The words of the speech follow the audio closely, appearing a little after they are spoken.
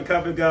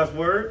Copy of God's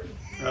Word.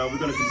 We're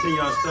going to continue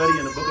our study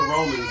in the book of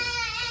Romans.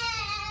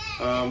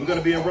 We're going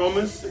to be in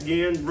Romans,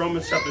 again,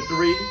 Romans chapter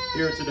 3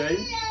 here today.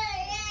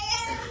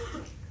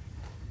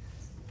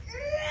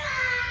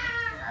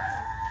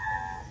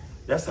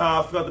 That's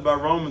how I felt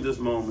about Romans this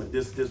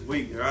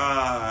week.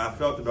 I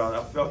felt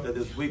that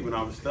this week when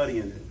I was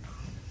studying it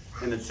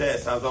in the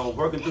text. I was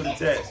working through the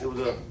text. It was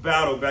a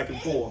battle back and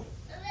forth.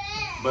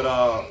 But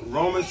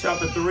Romans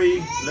chapter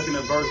 3, looking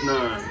at verse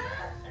 9.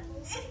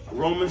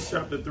 Romans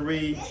chapter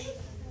 3,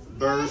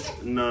 verse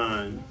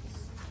 9.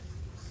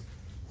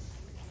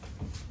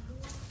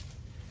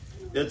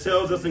 It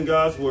tells us in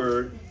God's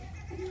Word,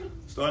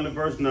 starting at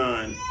verse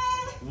 9,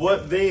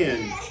 what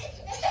then?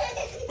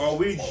 Are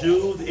we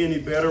Jews any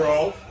better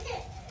off?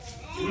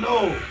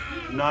 No,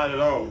 not at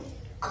all.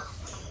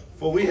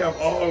 For we have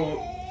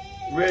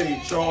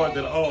already charged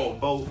that all,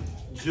 both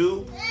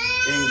Jew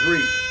and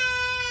Greek,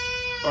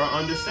 are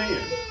under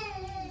sin.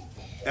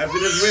 As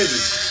it is written,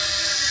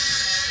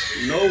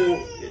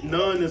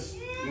 none is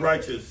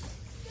righteous.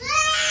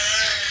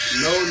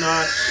 No,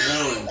 not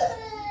one.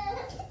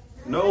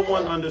 No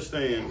one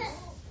understands.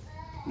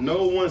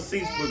 No one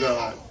seeks for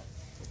God.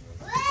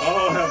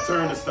 All have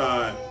turned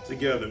aside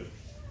together.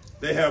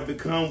 They have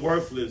become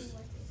worthless.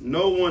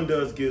 No one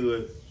does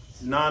good,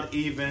 not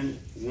even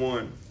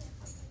one.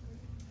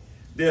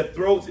 Their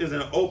throats is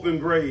an open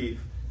grave.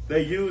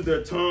 They use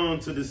their tongue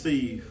to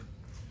deceive.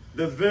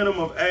 The venom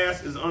of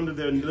asps is under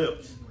their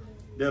lips.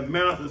 Their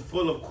mouth is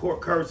full of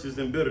curses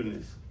and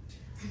bitterness.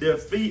 Their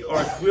feet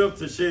are swift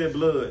to shed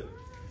blood,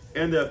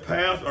 and their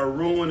paths are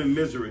ruin and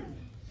misery.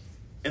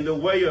 In the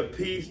way of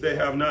peace they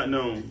have not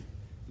known.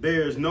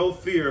 There is no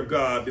fear of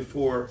God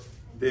before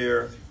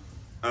their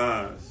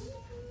eyes.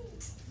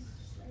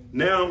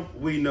 Now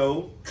we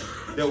know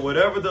that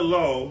whatever the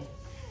law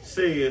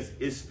says,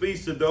 it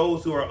speaks to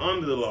those who are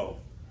under the law,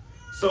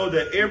 so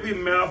that every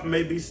mouth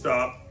may be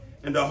stopped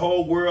and the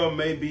whole world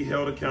may be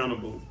held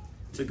accountable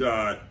to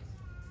God.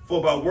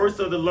 For by works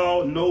of the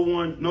law,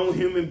 no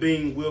human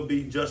being will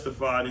be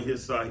justified in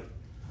his sight,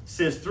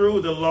 since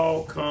through the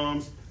law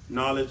comes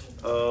knowledge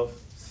of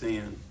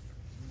sin.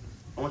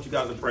 I want you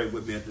guys to pray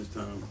with me at this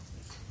time.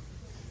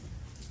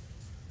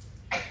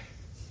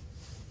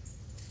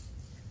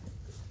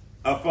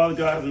 Our Father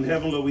God in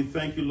heaven, Lord, we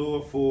thank you,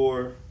 Lord,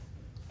 for,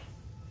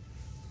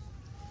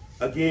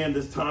 again,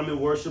 this time in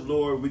worship,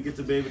 Lord. We get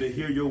to be able to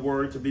hear your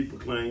word to be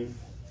proclaimed.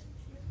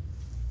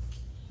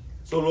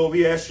 So, Lord,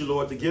 we ask you,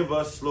 Lord, to give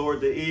us,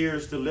 Lord, the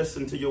ears to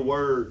listen to your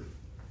word.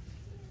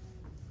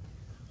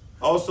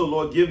 Also,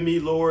 Lord, give me,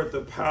 Lord,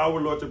 the power,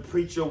 Lord, to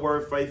preach your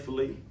word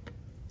faithfully.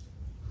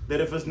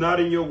 That if it's not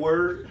in your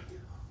word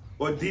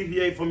or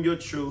deviate from your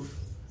truth,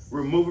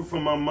 remove it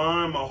from my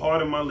mind, my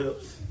heart, and my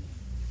lips.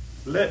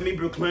 Let me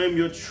proclaim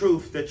your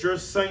truth, that your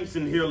saints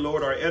in here,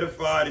 Lord, are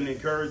edified and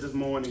encouraged this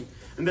morning,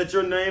 and that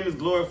your name is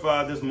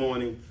glorified this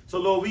morning. So,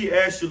 Lord, we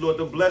ask you, Lord,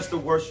 to bless the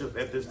worship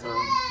at this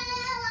time.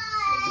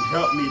 And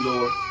help me,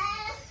 Lord,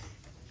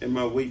 in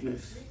my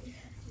weakness.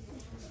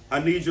 I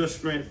need your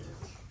strength.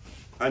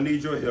 I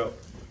need your help.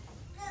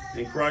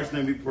 In Christ's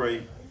name we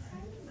pray.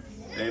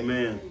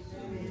 Amen.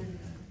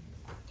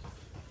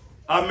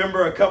 I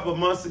remember a couple of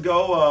months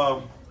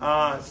ago,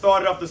 I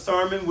started off the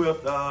sermon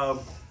with the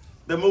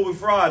movie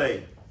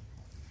Friday.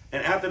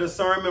 And after the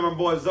sermon, my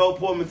boy Zoe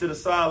pulled me to the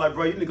side like,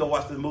 bro, you need to go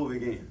watch this movie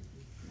again.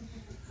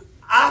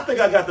 I think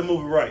I got the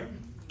movie right.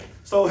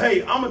 So,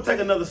 hey, I'm going to take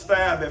another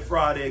stab at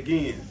Friday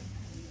again.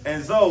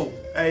 And Zoe,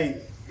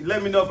 hey,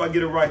 let me know if I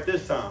get it right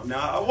this time. Now,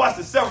 I watched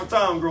it several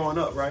times growing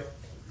up, right?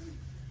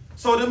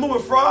 So the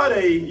movie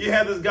Friday, you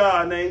had this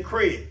guy named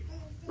Craig,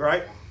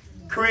 right?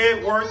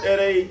 Craig worked at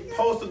a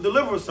postal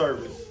delivery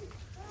service.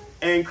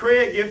 And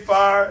Craig get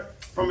fired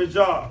from his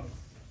job.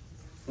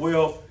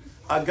 Well,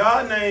 a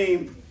guy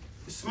named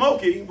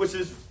Smokey, which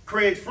is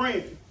Craig's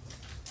friend.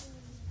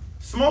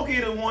 Smokey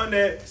is the one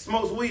that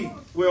smokes weed.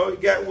 Well, he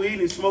got weed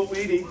and he smoked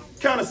weed. He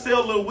kind of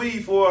sell a little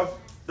weed for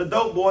the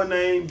dope boy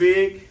named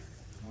Big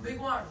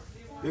Worm.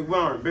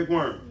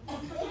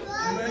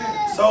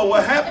 So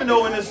what happened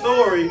though in this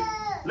story,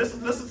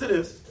 listen to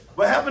this.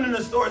 What happened in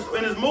the story,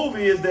 in this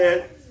movie is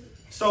that,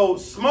 so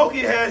Smokey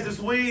has this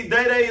weed,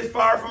 Day is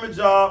fired from a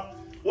job.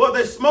 Well,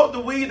 they smoked the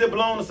weed that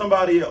belonged to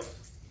somebody else.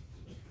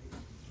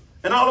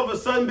 And all of a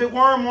sudden, Big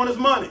Worm won his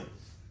money.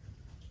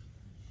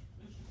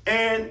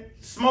 And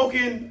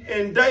Smokey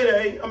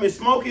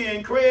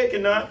and Craig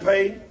cannot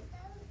pay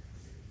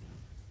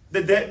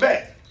the debt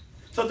back.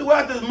 So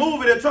throughout this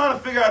movie, they're trying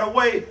to figure out a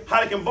way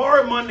how they can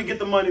borrow money to get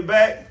the money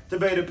back to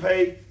be able to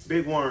pay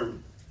Big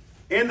Worm.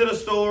 End of the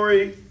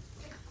story.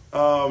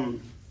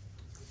 End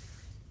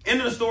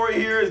of the story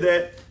here is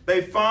that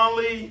they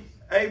finally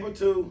able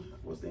to.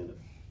 What's the end of it?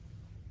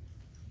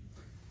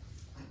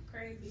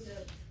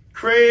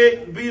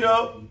 Craig beat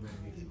up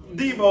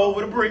Debo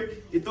with a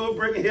brick. He threw a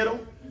brick and hit him,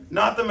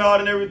 knocked him out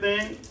and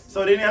everything. So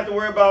they didn't have to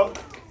worry about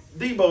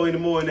Debo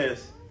anymore in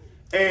this.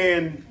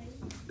 And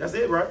that's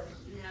it, right?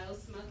 No,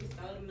 Smokey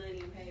stole the money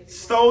and paid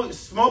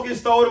Smokey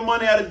stole the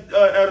money out of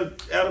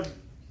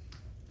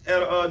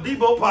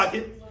Debo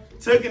pocket,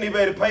 took it and he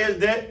made to pay his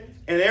debt,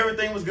 and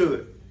everything was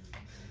good.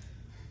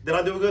 Did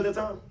I do good that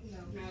time?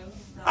 No.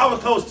 I was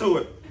close to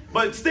it.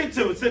 But stick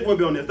with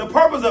me on this. The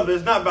purpose of it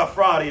is not about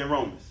Friday and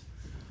Romans.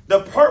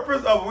 The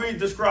purpose of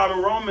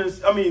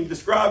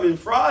describing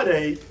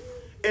Friday,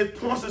 it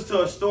points us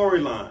to a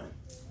storyline.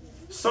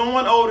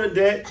 Someone owed a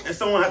debt and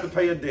someone had to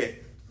pay a debt.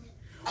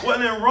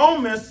 Well, in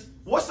Romans,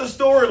 what's the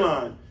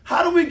storyline?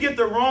 How do we get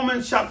to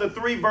Romans chapter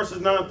 3,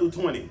 verses 9 through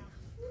 20?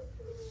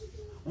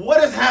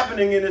 What is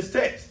happening in this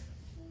text?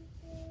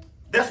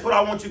 That's what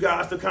I want you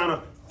guys to kind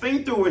of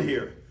think through it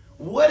here.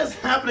 What is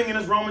happening in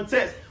this Roman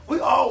text? We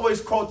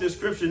always quote this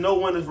scripture, no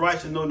one is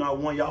righteous, no, not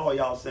one,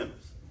 y'all sinners.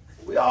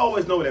 We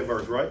always know that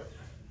verse, right?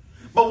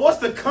 But what's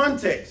the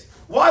context?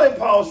 Why did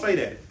Paul say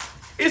that?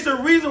 It's the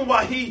reason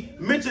why he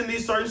mentioned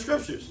these certain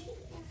scriptures.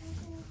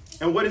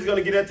 And what he's going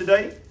to get at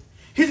today?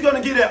 He's going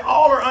to get at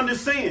all are under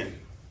sin.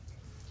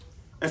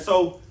 And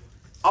so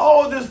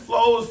all of this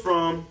flows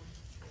from,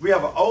 we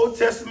have an Old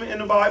Testament in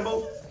the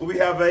Bible, and we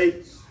have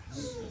a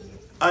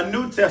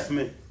New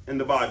Testament in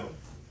the Bible.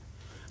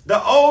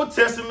 The Old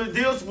Testament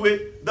deals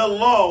with the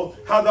law,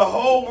 how the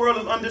whole world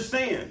is under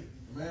sin.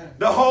 Amen.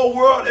 The whole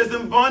world is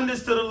in bondage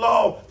to the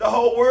law. The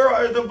whole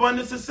world is in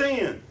bondage to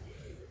sin.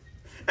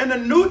 And the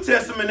New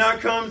Testament now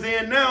comes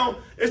in now.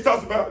 It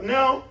talks about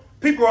now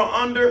people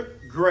are under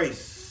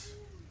grace.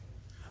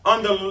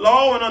 Under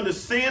law and under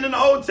sin in the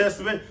Old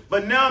Testament,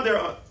 but now they're,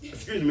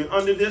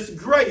 under this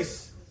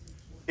grace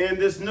in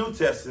this New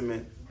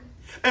Testament.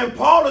 And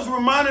Paul is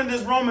reminding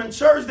this Roman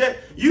church that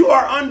you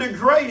are under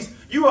grace,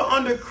 you are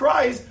under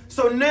Christ,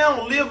 so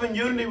now live in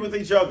unity with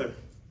each other.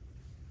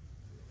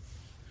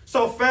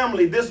 So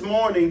family, this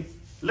morning,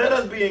 let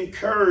us be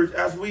encouraged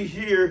as we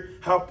hear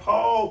how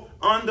Paul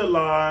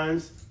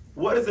underlines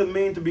what does it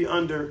mean to be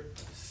under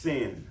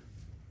sin.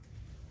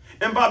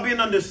 And by being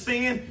under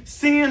sin,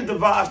 sin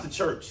divides the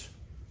church.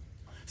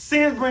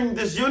 Sin brings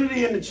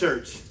disunity in the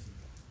church.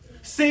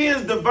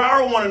 Sins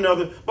devour one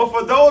another. But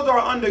for those that are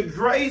under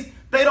grace,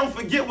 they don't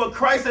forget what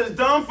Christ has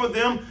done for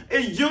them.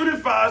 It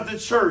unifies the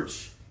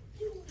church.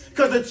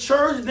 Because the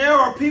church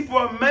now are people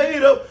are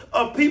made up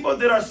of people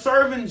that are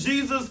serving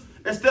Jesus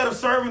instead of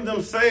serving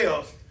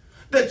themselves.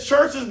 The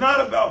church is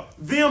not about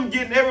them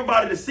getting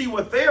everybody to see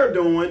what they're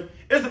doing.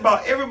 It's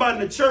about everybody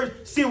in the church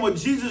seeing what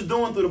Jesus is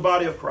doing through the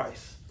body of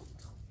Christ.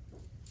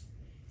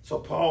 So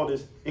Paul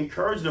is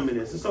encouraging them in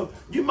this. And so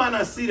you might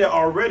not see that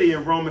already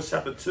in Romans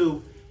chapter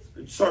 2,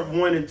 chapter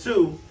 1 and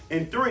 2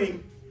 and 3.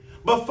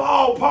 But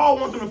Paul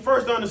wants them to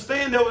first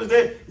understand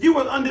that you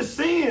were under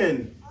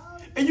sin.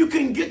 And you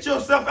couldn't get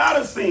yourself out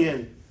of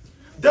sin.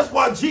 That's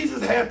why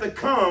Jesus had to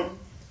come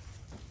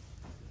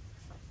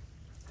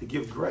to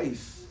give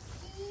grace,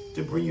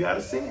 to bring you out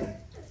of sin.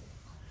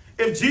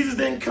 If Jesus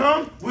didn't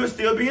come, we'll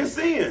still be in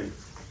sin.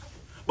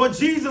 But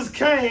Jesus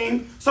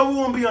came so we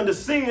won't be under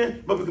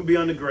sin, but we can be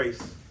under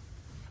grace.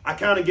 I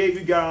kind of gave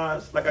you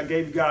guys, like I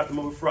gave you guys from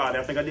over Friday.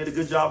 I think I did a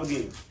good job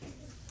again.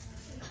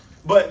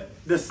 But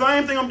the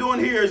same thing I'm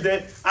doing here is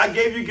that I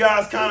gave you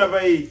guys kind of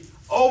a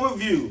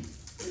overview,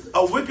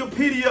 a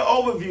Wikipedia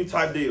overview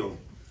type deal.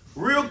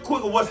 Real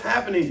quick of what's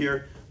happening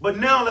here. But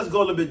now let's go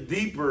a little bit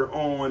deeper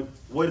on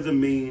what does it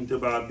mean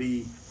to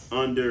be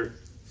under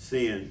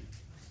sin.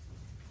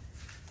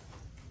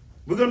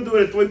 We're going to do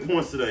it at 3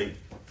 points today.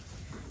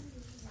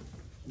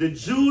 The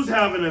Jews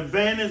have an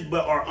advantage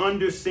but are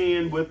under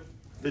sin with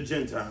the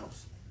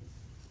Gentiles.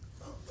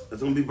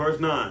 That's going to be verse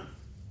 9.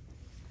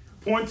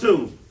 Point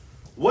 2.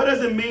 What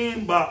does it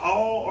mean by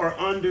all are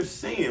under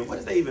sin? What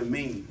does that even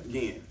mean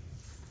again?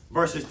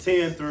 Verses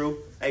 10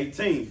 through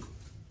 18. And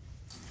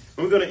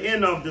we're going to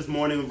end off this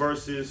morning with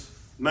verses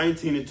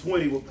 19 and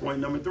 20 with point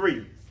number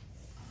 3.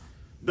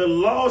 The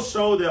law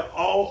shows that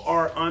all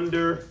are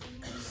under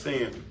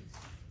sin.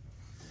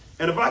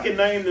 And if I can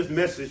name this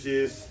message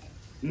is,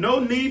 no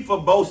need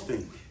for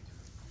boasting.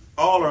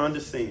 All are under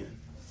sin.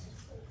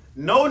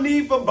 No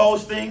need for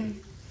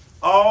boasting.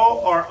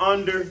 All are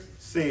under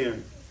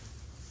sin.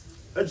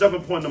 Let's jump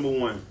in point number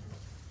 1.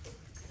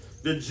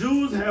 The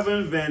Jews have an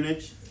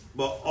advantage,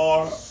 but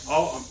are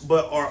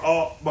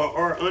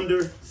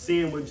under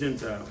sin with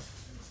Gentiles.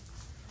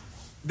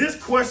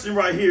 This question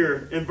right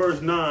here in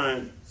verse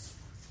 9,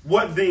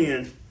 what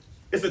then?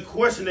 It's a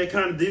question that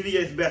kind of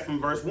deviates back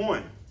from verse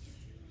 1.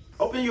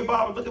 Open your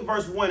Bible, look at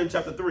verse 1 in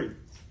chapter 3.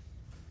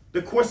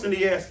 The question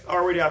he asked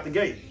already out the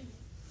gate.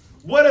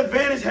 What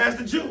advantage has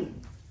the Jew?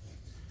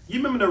 You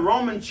remember the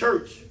Roman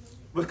church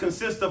would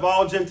consist of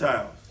all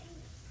Gentiles.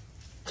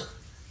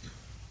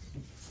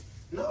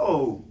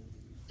 No.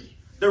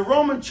 The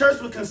Roman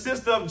church would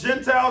consist of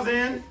Gentiles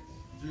and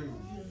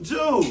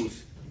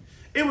Jews.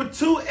 It were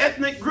 2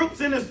 ethnic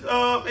groups in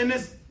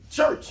this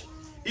church.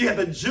 You had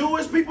the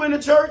Jewish people in the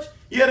church.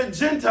 You had the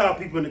Gentile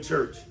people in the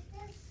church.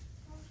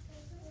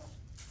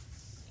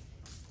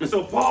 And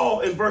so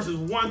Paul in verses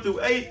 1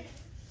 through 8,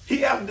 he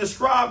has to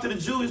describe to the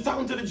Jews, he's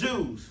talking to the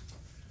Jews.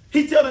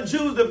 He tells the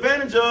Jews the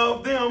advantage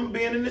of them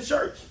being in the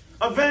church.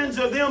 Advantage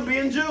of them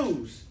being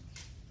Jews.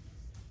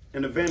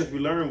 And the advantage we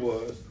learned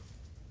was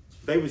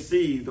they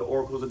received the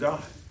oracles of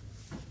God.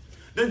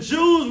 The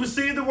Jews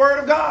received the word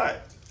of God.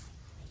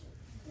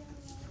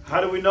 How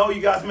do we know?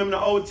 You guys remember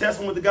the Old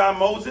Testament with the guy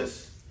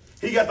Moses?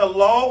 He got the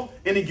law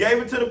and he gave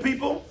it to the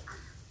people.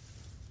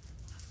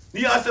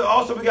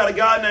 Also, we got a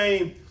guy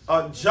named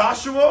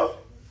Joshua.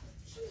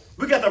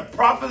 We got the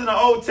prophets in the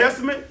Old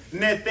Testament,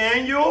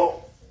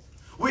 Nathaniel.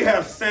 We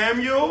have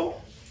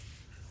Samuel.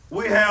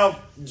 We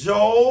have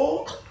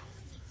Joel.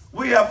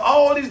 We have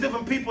all these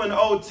different people in the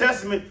Old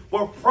Testament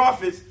were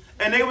prophets,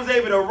 and they was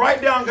able to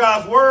write down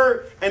God's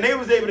word, and they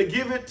was able to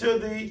give it to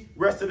the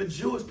rest of the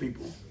Jewish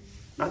people,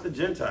 not the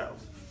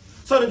Gentiles.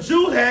 So the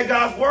Jews had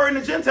God's word, and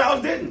the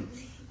Gentiles didn't.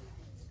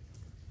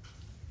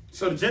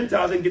 So the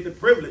Gentiles didn't get the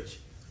privilege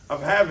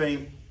of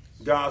having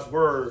God's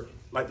word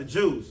like the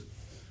Jews.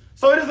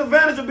 So it is the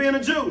advantage of being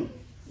a Jew.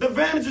 The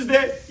advantage is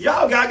that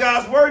y'all got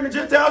God's word and the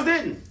Gentiles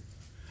didn't.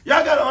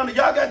 Y'all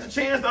got the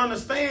chance to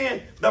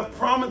understand the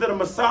promise that a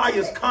Messiah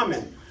is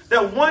coming.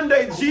 That one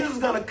day Jesus is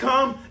going to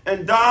come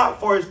and die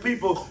for his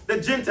people. The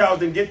Gentiles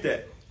didn't get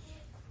that.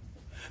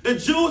 The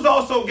Jews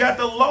also got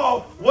the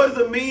law. What does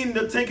it mean,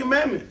 the Ten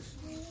Commandments?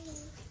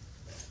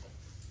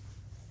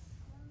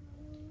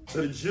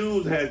 So the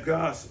Jews had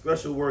God's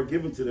special word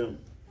given to them.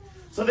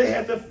 So they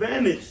had the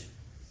advantage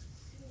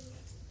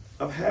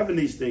of having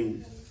these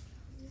things.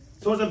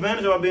 So it's an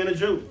advantage about being a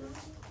Jew.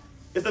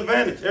 It's an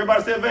advantage.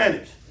 Everybody say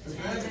advantage.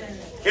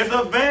 It's an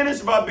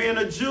advantage about being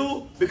a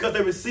Jew because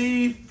they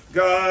receive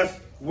God's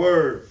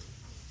word.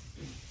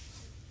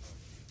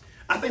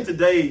 I think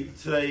today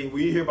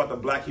when you hear about the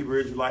Black Hebrew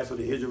Israelites or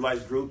the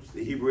Israelites groups,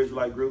 the Hebrew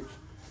Israelite groups,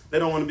 they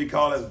don't want to be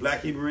called as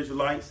Black Hebrew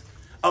Israelites.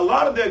 A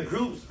lot of their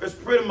groups is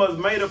pretty much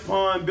built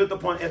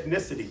upon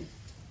ethnicity.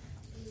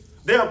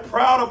 They're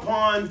proud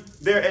upon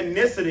their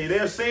ethnicity.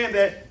 They're saying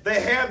that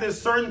they have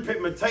this certain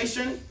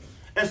pigmentation,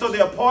 and so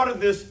they're part of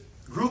this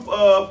group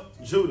of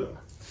Judah.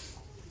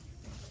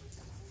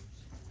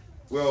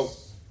 Well,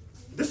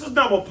 this is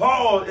not what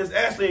Paul is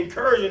actually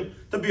encouraging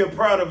to be a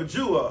proud of a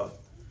Jew of.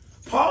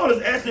 Paul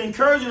is actually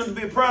encouraging them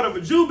to be proud of a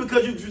Jew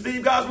because you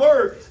receive God's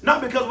word, not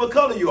because of what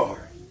color you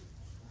are.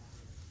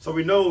 So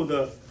we know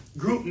the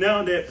group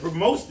now that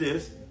promotes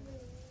this,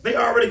 they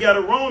already got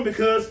it wrong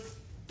because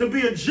to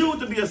be a Jew,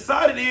 to be a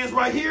Sidon is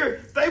right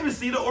here, they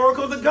receive the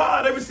oracles of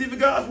God. They receive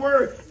God's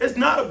word. It's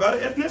not about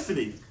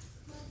ethnicity.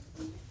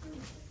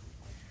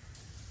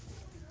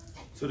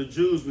 So the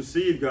Jews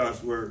receive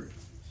God's word,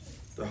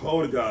 the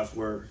hold of God's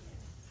word.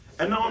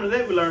 And not only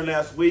that, we learned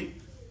last week,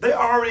 they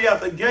already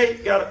out the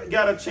gate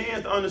got a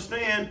chance to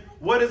understand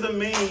what does it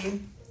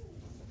mean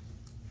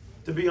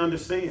to be under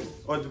sin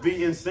or to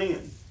be in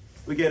sin.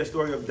 We get a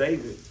story of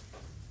David,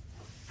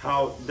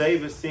 how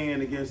David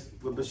sinned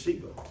against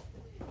Bathsheba.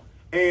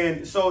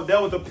 And so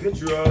that was a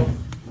picture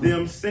of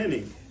them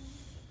sinning.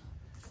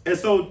 And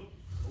so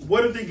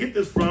what did they get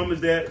this from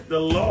is that the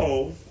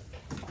law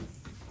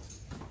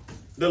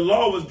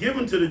was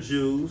given to the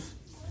Jews,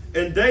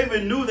 and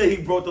David knew that he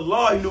broke the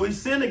law. He knew he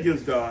sinned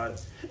against God.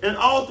 And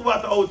all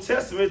throughout the Old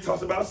Testament, it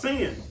talks about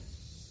sin.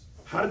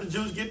 How did the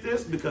Jews get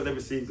this? Because they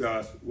received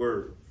God's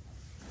word.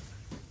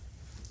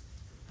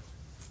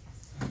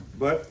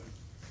 But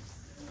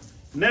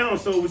now,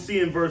 so we see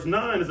in verse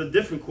 9 is a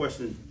different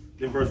question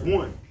than verse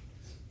 1.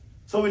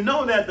 So we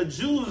know that the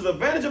Jews is the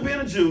advantage of being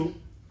a Jew.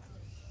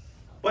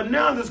 But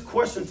now this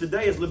question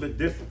today is a little bit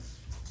different.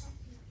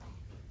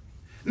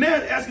 Now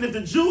it's asking if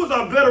the Jews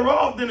are better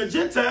off than the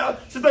Gentiles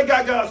since they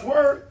got God's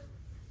word.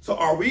 So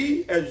are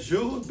we as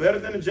Jews better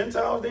than the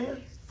Gentiles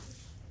then?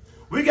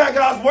 We got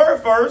God's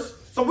word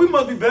first, so we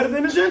must be better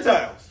than the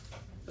Gentiles.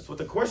 That's what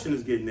the question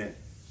is getting at.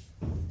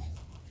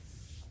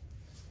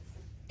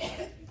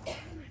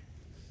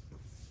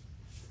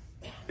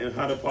 And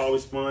how did Paul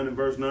respond in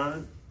verse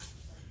 9?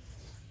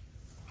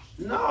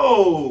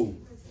 No.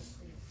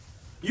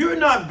 You're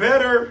not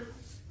better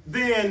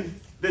than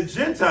the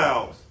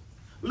Gentiles.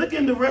 Look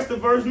in the rest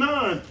of verse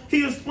 9.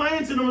 He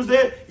explains to them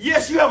that,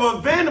 yes, you have an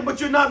advantage, but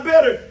you're not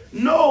better.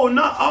 No,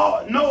 not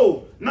all.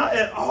 No, not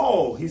at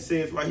all, he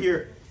says right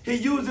here. He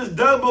uses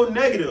double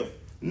negative.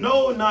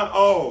 No, not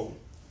all.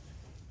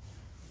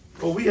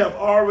 For we have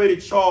already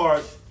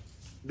charged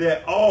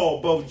that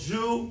all, both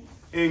Jew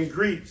and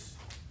Greeks,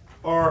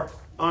 are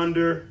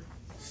under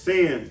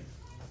sin.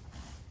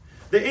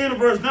 The end of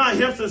verse 9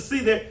 helps us see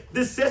that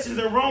this section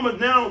in Romans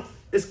now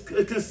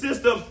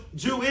consists of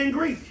Jew and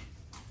Greek.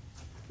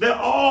 That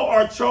all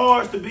are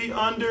charged to be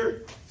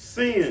under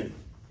sin.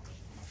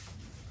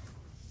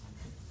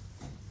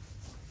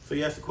 So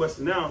you ask the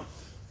question now,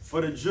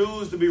 for the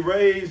Jews to be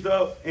raised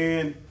up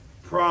in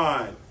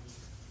pride.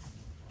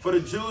 For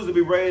the Jews to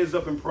be raised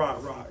up in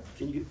pride.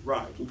 Can you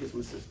get some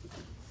assistance?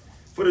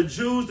 For the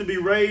Jews to be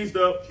raised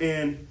up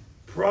in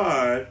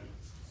pride,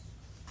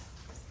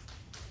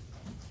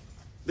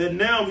 then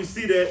now we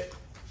see that,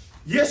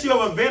 yes, you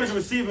have an advantage of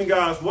receiving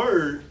God's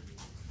word,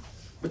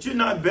 but you're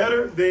not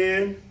better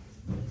than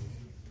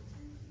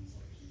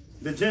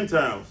the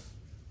Gentiles.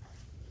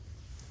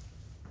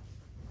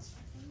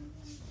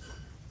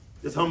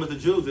 This humbles the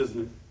Jews,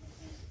 isn't it?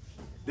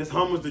 This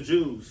humbles the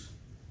Jews.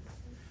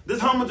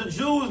 This humbles the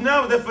Jews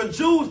now that for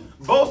Jews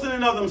boasting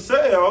in of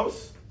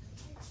themselves,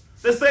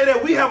 that say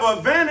that we have an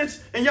advantage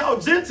and y'all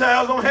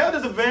Gentiles don't have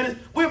this advantage.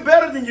 We're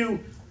better than you.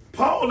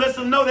 Paul lets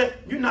them know that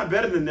you're not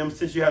better than them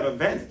since you have an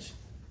advantage.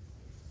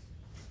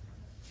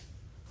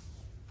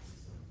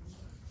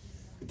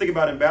 Think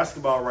about it in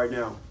basketball right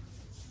now.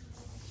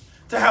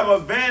 To have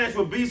an advantage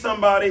would be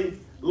somebody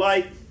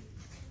like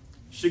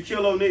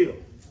Shaquille O'Neal.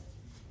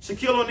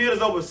 Shaquille O'Neal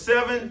is over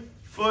 7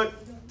 foot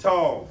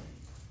tall.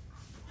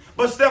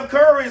 But Steph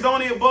Curry is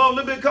only above a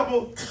little bit, a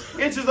couple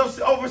inches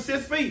over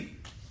 6 feet.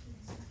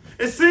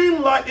 It seemed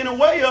like in a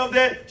way of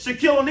that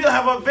Shaquille O'Neal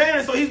have an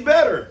advantage, so he's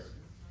better.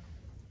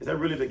 Is that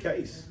really the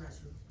case?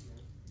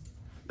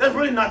 That's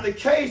really not the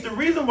case. The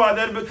reason why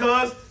that is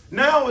because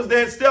now is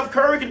that Steph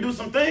Curry can do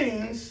some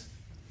things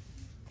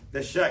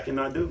that Shaq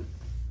cannot do.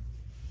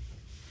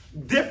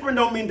 Different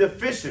don't mean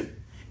deficient.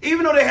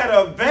 Even though they had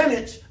an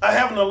advantage of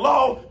having a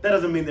law, that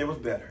doesn't mean they was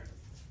better.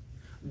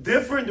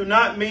 Different do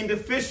not mean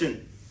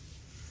deficient.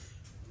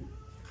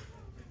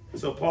 And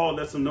so Paul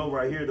lets them know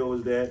right here, though,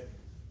 is that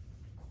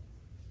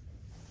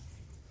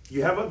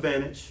you have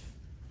advantage,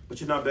 but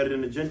you're not better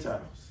than the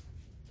Gentiles.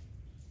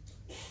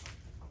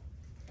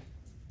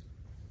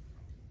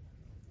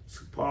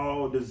 So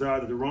Paul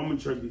desired that the Roman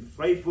church be a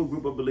faithful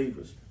group of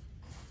believers.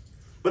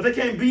 But they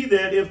can't be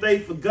that if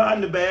they've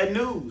forgotten the bad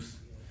news.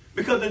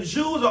 Because the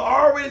Jews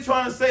are already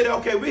trying to say that,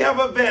 okay, we have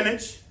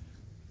advantage.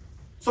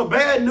 So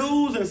bad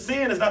news and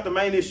sin is not the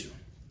main issue.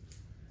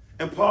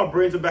 And Paul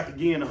brings it back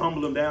again to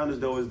humble them down as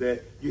though is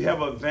that you have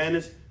an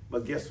advantage,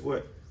 but guess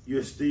what?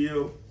 You're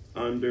still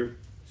under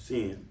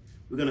sin.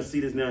 We're going to see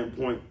this now in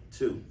point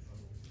 2.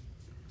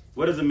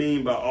 What does it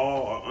mean by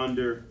all are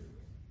under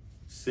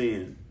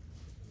sin?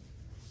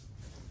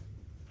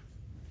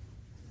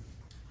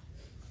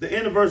 The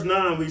end of verse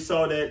 9, we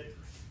saw that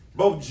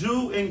both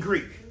Jew and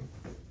Greek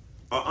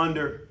are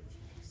under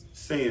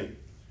sin.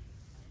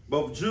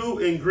 Both Jew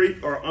and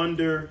Greek are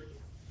under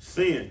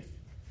sin.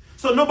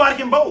 So nobody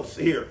can boast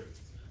here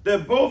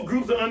that both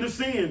groups are under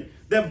sin,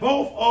 that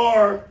both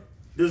are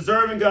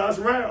deserving God's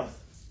wrath.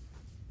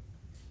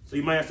 So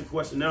you might ask the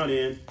question now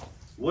then,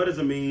 what does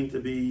it mean to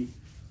be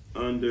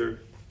under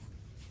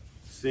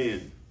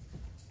sin?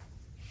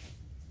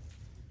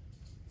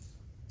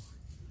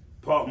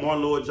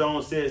 Martin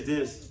Lloyd-Jones says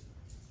this: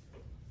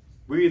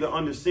 we're either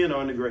under sin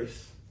or under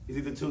grace. It's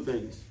either two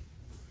things.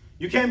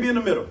 You can't be in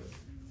the middle.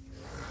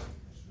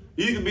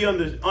 You can be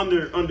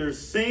under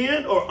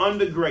sin or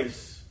under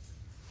grace.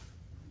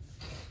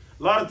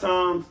 A lot of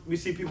times we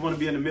see people want to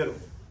be in the middle.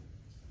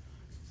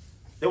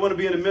 They want to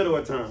be in the middle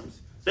at times.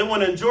 They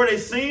want to enjoy their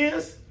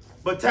sins,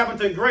 but tap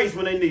into grace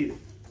when they need it.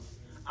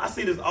 I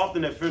see this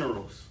often at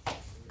funerals.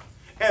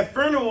 At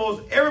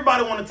funerals,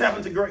 everybody want to tap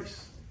into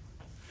grace.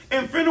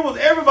 In funerals,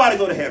 everybody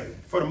go to heaven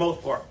for the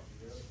most part.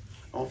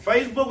 On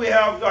Facebook, we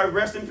have our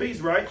rest in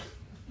peace, right?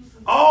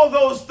 All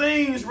those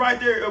things right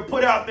there are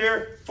put out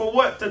there for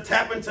what? To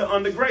tap into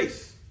under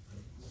grace.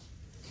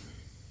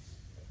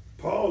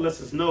 Paul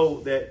lets us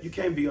know that you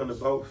can't be under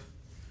both.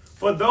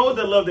 For those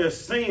that love their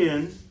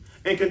sin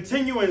and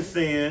continue in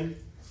sin,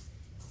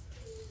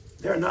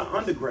 they're not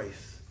under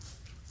grace.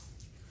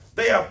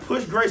 They have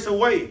pushed grace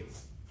away.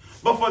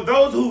 But for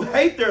those who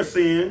hate their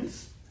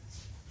sins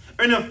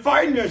and are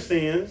fighting their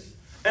sins,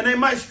 and they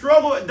might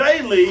struggle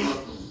daily,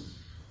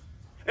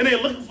 and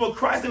they're looking for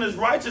Christ and his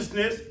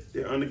righteousness,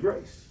 they're under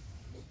grace.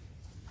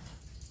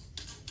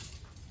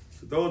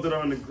 So those that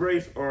are under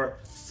grace are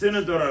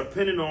sinners that are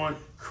dependent on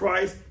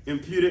Christ's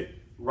imputed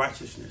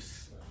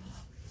righteousness.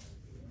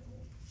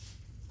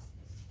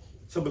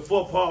 So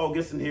before Paul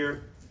gets in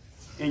here,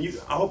 and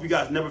I hope you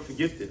guys never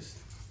forget this.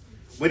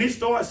 When he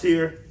starts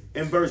here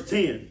in verse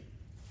 10,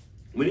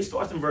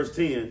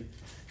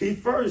 he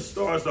first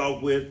starts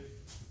off with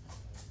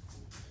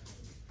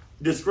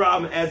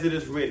describing as it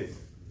is written.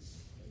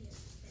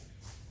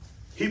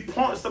 He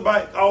points the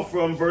back off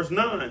from verse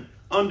 9,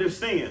 under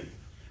sin.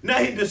 Now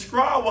he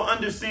describes what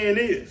under sin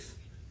is.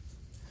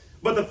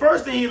 But the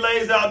first thing he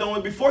lays out,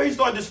 though, before he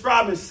starts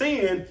describing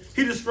sin,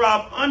 he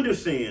described under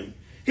sin.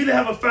 He did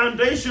have a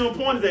foundational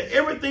point that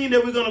everything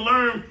that we're going to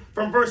learn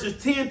from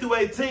verses 10 through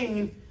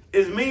 18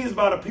 is means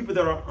by the people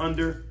that are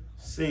under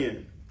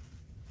sin.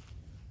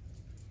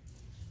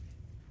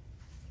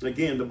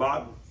 Again, the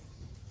Bible.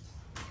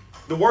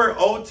 The word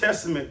Old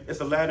Testament is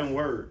a Latin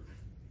word.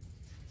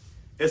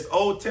 It's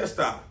Old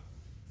Testa.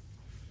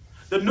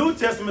 The New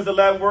Testament is the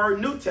Latin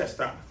word New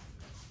Testa.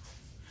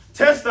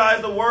 Testa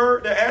is the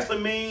word that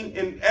actually means,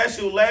 in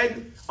actual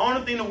Latin,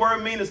 only thing the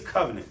word means is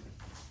covenant.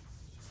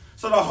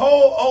 So the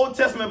whole Old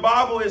Testament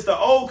Bible is the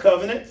Old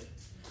Covenant.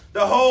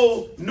 The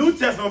whole New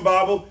Testament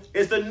Bible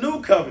is the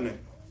New Covenant.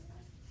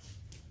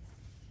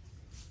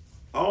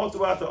 All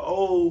throughout the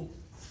Old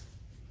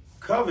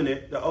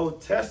Covenant, the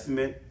Old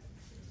Testament,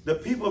 the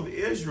people of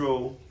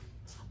Israel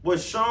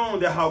was shown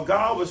that how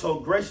God was so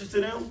gracious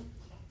to them,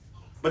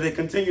 but they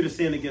continued to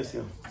sin against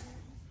him.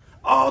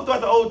 All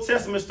throughout the Old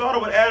Testament,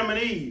 started with Adam and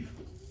Eve.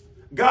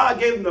 God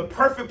gave them the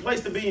perfect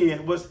place to be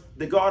in, was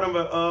the Garden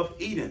of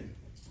Eden.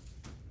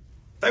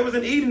 They was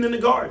in Eden in the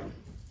garden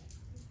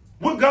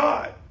with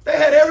God. They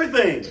had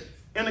everything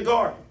in the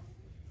garden.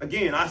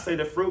 Again, I say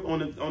the fruit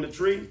on the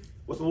tree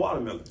was the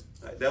watermelon.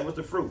 Right? That was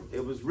the fruit.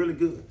 It was really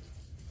good.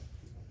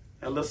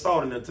 And a little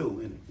salt in there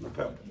too, and the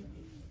pepper.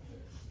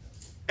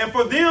 And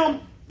for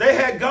them, they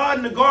had God,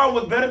 and the garden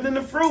was better than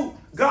the fruit.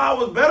 God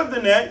was better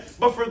than that.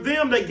 But for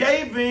them, they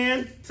gave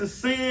in to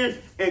sin,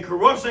 and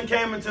corruption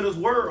came into this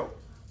world.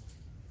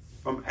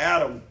 From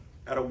Adam,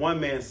 out of one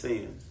man's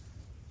sin.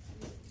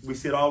 We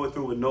see it all the way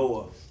through with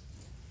Noah,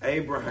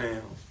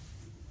 Abraham,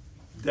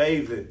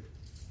 David.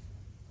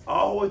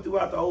 All the way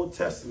throughout the Old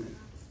Testament,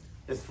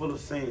 it's full of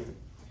sin.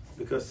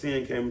 Because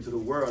sin came into the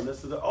world. And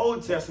this is the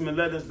Old Testament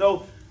let us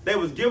know they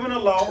was given a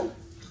law,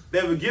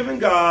 they were given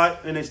God,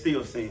 and they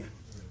still sin.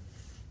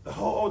 The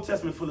whole Old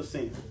Testament is full of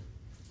sin.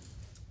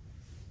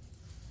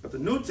 But the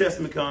New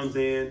Testament comes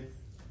in,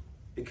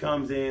 it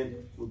comes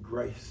in with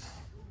grace.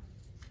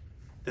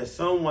 That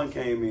someone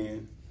came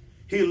in.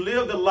 He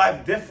lived a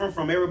life different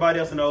from everybody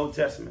else in the Old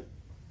Testament.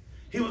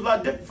 He was a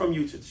lot different from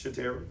you,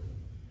 Shatera.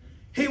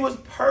 He was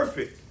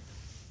perfect.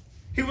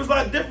 He was a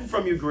lot different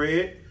from you,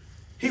 Greg.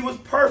 He was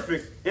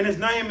perfect, and his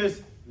name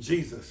is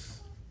Jesus.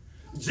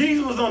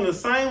 Jesus was on the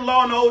same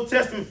law in the Old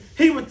Testament.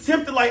 He was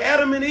tempted like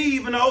Adam and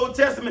Eve in the Old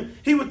Testament.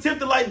 He was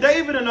tempted like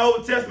David in the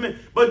Old Testament.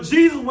 But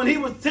Jesus, when he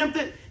was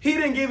tempted, he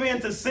didn't give in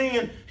to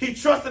sin. He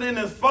trusted in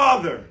his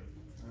Father.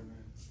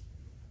 Amen.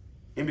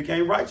 And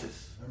became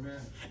righteous. Amen.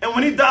 And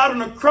when he died on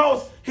the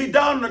cross, he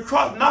died on the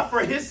cross not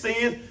for his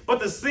sins, but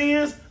the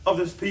sins of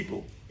his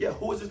people. Yeah,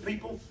 who is his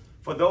people?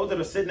 For those that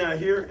are sitting out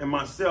here and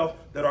myself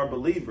that are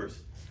believers.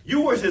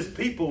 You were his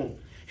people.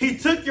 He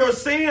took your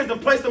sins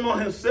and placed them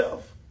on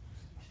himself.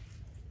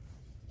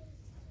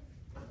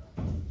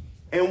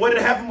 And what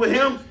had happened with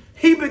him?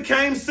 He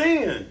became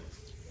sin.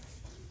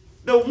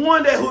 The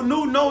one that who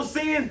knew no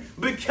sin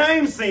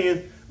became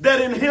sin,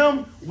 that in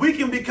him we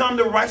can become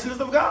the righteousness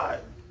of God.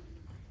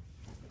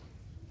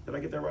 Did I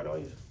get that right,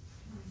 audience?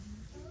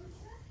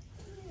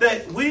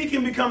 That we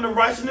can become the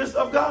righteousness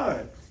of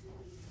God.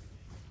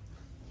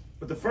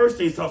 But the first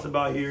thing he talks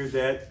about here is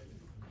that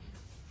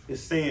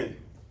it's sin.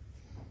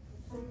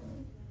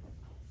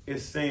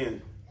 It's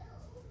sin.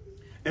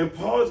 And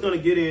Paul is going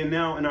to get in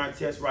now in our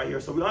text right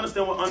here. So we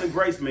understand what under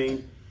grace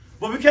means.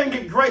 But we can't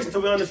get grace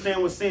until we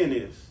understand what sin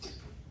is.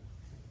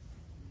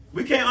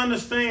 We can't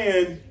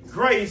understand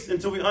grace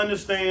until we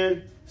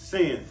understand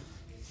sin.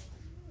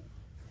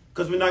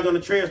 Because we're not going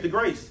to cherish the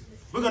grace.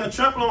 We're going to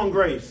trample on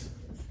grace.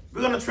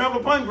 We're going to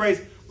trample upon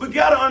grace. We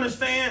got to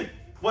understand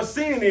what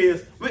sin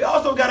is. We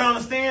also got to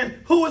understand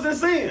who is in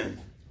sin.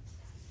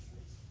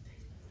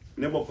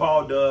 And then what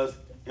Paul does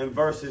in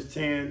verses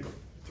 10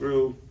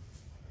 through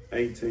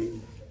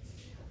 18.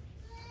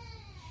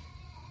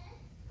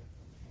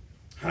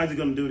 How's he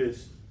going to do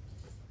this?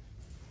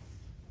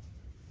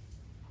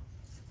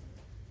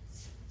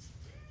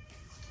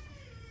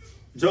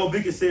 Joe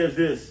Beacon says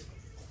this.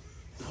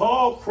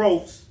 Paul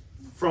quotes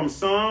from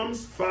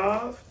Psalms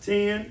 5,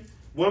 10,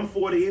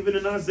 140, even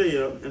in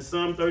Isaiah, and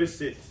Psalm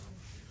 36,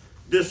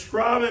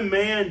 describing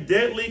man's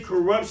deadly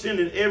corruption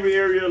in every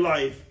area of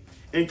life,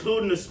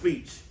 including the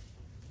speech,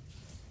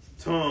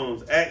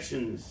 tongues,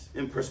 actions,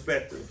 and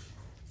perspective.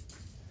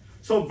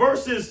 So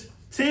verses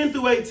 10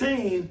 through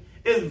 18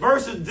 is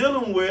verses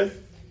dealing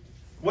with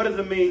what does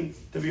it mean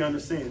to be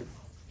under sin.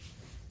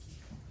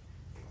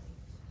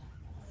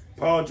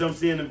 Paul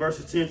jumps in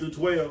verses 10 through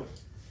 12,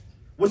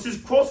 which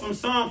is quotes from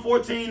Psalm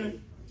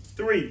 14,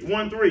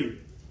 1:3.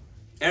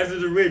 As it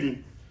is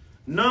written,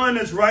 none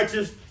is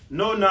righteous,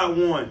 no, not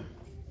one.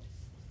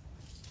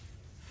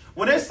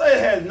 When they say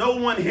it has no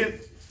one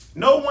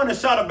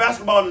has shot a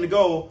basketball in the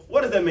goal,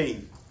 what does that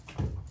mean?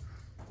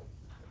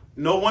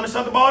 No one has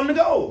shot the ball in the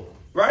goal,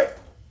 right?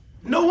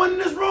 No one in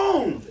this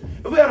room.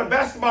 If we had a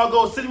basketball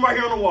goal sitting right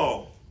here on the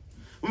wall,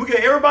 when we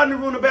get everybody in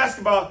the room to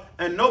basketball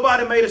and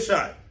nobody made a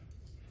shot,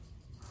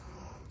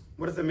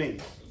 what does that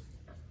mean?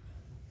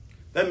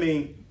 That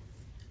means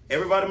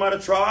everybody might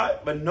have tried,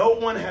 but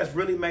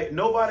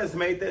nobody's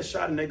made that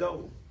shot and they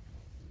go.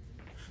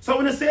 So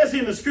when it says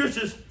here in the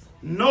scriptures,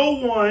 no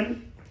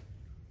one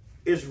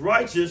is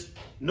righteous,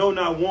 no,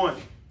 not one.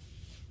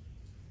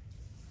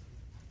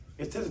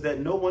 It says that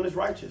no one is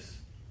righteous.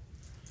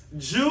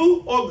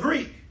 Jew or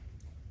Greek,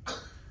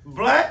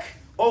 black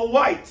or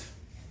white,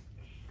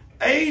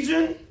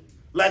 Asian,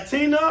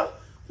 Latina,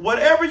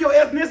 whatever your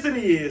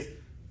ethnicity is,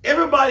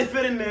 everybody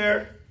fit in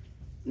there,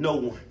 no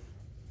one.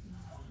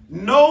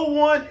 No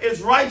one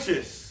is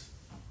righteous.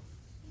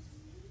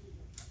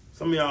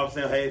 Some of y'all are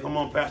saying, hey, come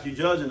on, Pastor, you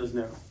judging us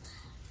now.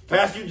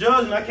 Pastor, you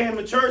judging. I came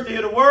to church to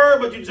hear the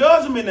word, but you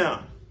judging me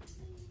now.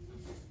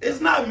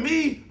 It's not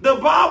me. The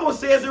Bible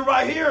says it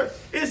right here.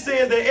 It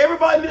says that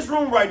everybody in this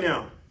room right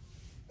now,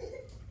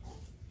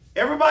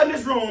 everybody in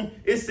this room,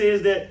 it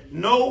says that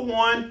no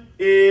one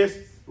is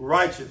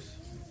righteous.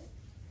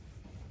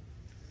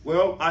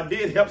 Well, I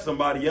did help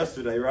somebody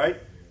yesterday, right?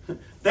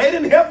 They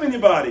didn't help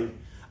anybody.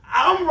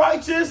 I'm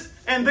righteous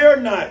and they're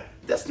not.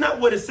 That's not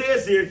what it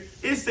says here.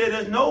 It says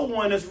that no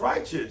one is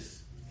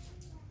righteous.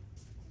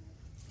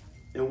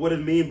 And what it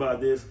means by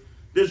this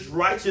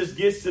righteous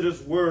gets to this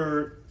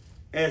word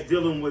as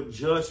dealing with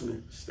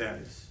judgment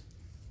status.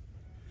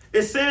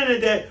 It's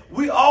saying that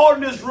we all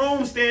in this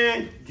room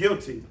stand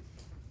guilty.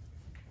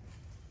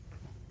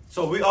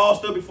 So we all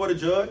stood before the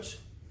judge,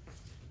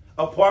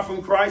 apart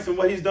from Christ and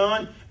what he's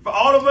done. For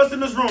all of us in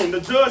this room,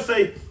 the judge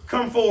say,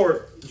 come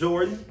forward,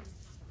 Jordan.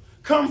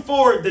 Come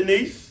forward,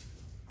 Denise.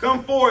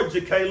 Come forward,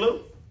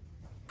 Caleb.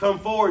 Come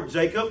forward,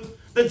 Jacob.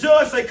 The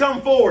judge say,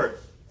 come forward.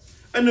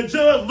 And the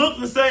judge looked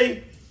and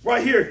say,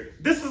 right here,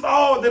 this is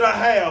all that I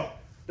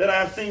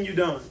have seen you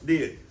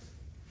did.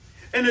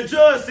 And the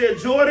judge said,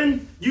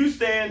 Jordan, you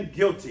stand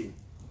guilty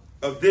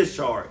of this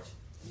charge,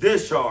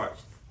 this charge,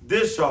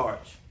 this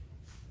charge.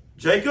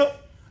 Jacob,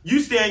 you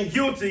stand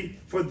guilty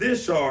for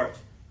this charge,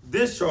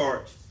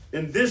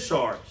 and this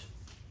charge.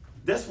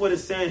 That's what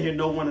it's saying here,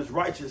 no one is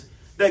righteous.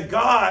 That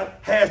God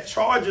has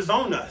charges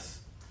on us.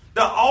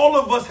 That all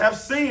of us have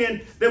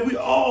sinned, that we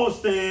all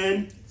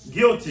stand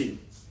guilty.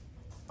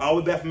 All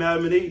the way back from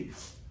Adam and Eve.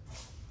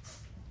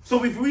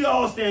 So if we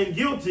all stand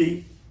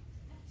guilty,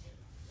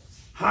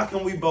 how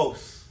can we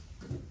boast?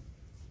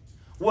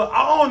 Well,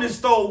 I only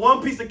stole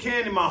one piece of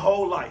candy my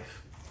whole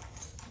life.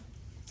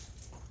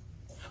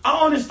 I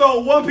only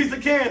stole one piece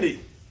of candy.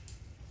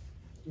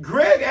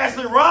 Greg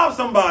actually robbed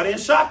somebody and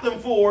shot them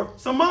for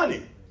some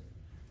money.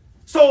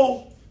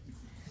 So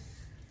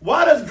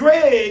why does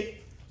Greg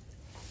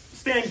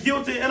stand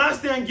guilty and I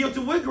stand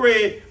guilty with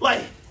Greg?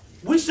 Like,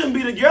 we shouldn't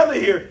be together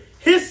here.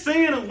 His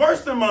sin is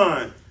worse than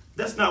mine.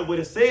 That's not what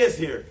it says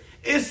here.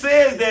 It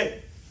says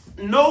that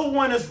no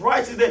one is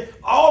righteous, that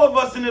all of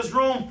us in this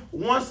room,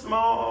 one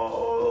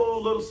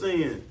small little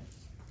sin.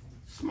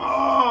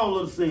 Small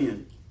little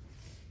sin.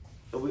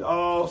 So we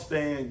all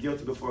stand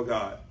guilty before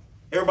God.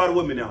 Everybody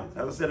with me now?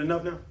 Have I said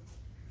enough now?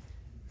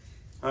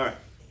 All right.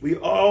 We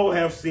all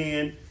have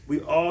sinned.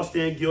 We all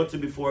stand guilty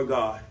before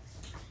God.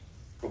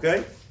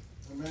 Okay?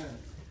 Amen.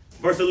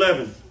 Verse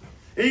 11.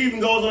 It even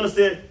goes on and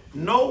said,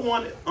 no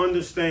one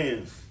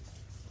understands.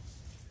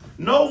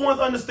 No one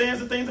understands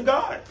the things of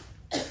God.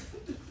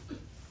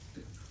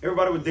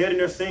 Everybody was dead in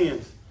their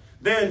sins.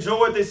 They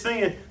enjoyed their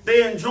sin.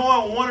 They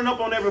enjoyed one up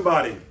on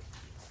everybody.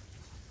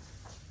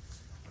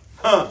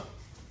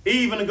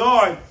 Eve in the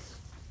garden,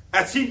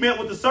 as she met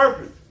with the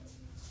serpent.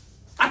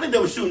 I think they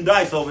were shooting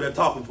dice over there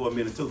talking for a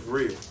minute too, for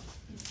real.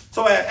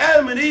 So as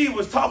Adam and Eve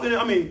was talking,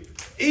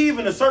 Eve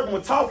and the serpent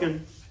were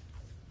talking,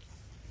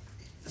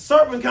 the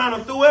serpent kind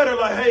of threw at her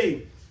like,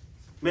 hey,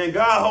 man,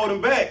 God hold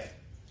him back.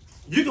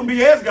 You can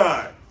be as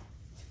God.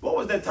 What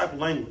was that type of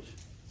language?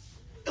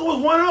 It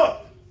was one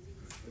up.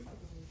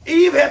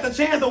 Eve had the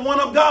chance to one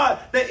up God.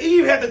 That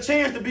Eve had the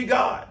chance to be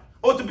God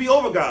or to be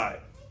over God.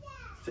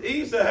 So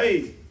Eve said,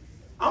 hey,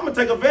 I'm going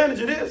to take advantage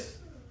of this.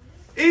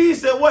 Eve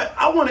said, what?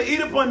 I want to eat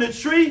upon the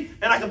tree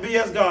and I can be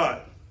as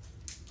God.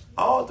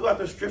 All throughout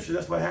the scripture,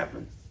 that's what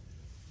happened.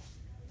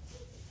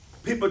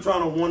 People are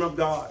trying to one up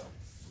God.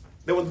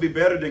 They want to be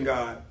better than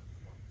God.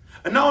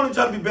 And not only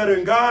try to be better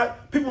than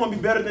God, people want to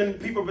be better than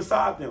people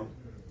beside them.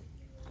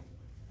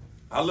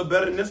 I look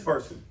better than this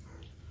person.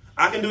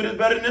 I can do this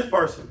better than this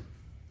person.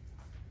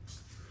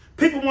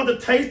 People want to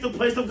taste the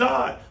place of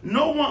God.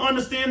 No one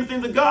understands the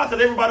things of God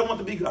because everybody wants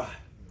to be God.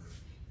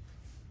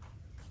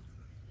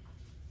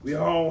 We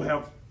all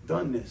have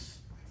done this.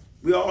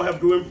 We all have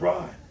grew in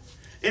pride.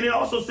 And it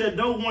also said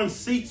no one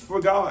seeks for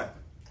God.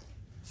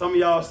 Some of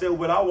y'all said,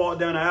 when I walked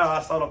down the aisle,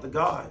 I sought after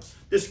God.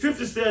 The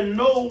scripture said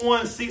no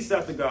one seeks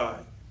after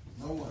God.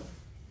 No one.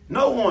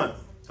 No one.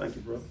 Thank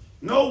you, brother.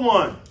 No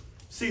one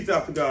seeks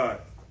after God.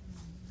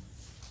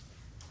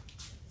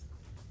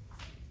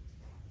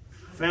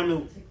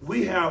 Family,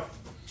 we have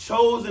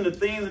chosen the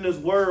things in this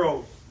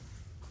world.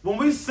 When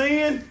we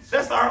sin,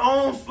 that's our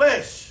own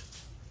flesh.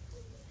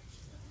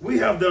 We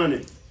have done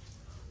it.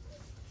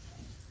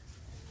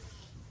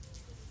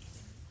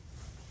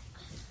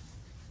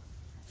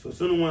 So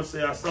soon one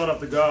say, I sought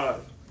after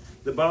God.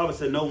 The Bible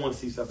said no one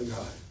seeks after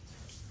God.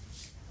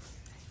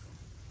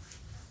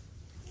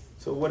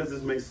 So what does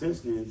this make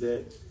sense then?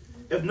 That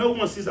if no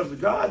one seeks after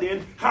God,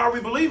 then how are we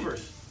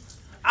believers?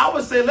 I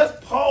would say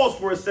let's pause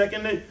for a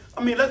second.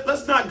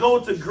 Let's not go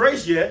to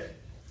grace yet.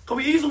 Because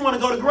we easily want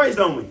to go to grace,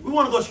 don't we? We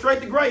want to go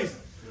straight to grace.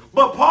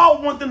 But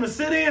Paul wants them to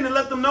sit in and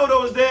let them know,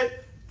 though, is that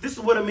this is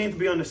what it means to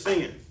be under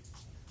sin.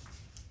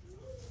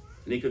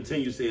 And he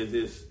continues, says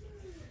this.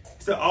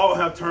 He said, all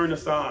have turned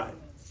aside.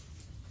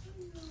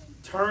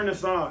 Turn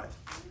aside.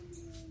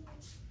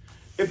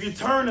 If you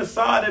turn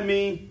aside, it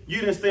means you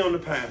didn't stay on the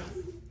path.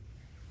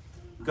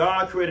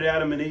 God created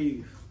Adam and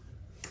Eve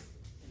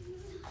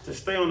to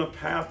stay on the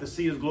path to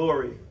see his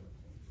glory.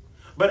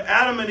 But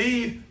Adam and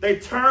Eve, they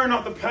turned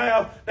off the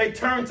path. They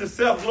turned to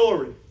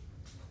self-glory.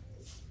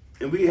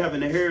 And we have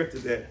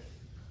inherited that.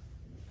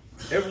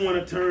 Everyone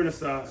had turned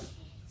aside.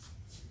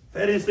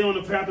 They didn't stay on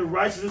the path of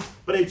righteousness,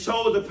 but they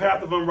chose the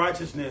path of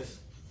unrighteousness.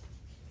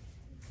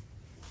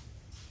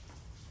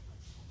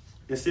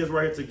 It says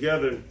right here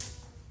together,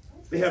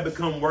 they have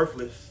become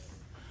worthless.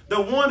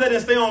 The one that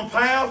didn't stay on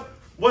path,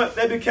 what?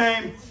 They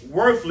became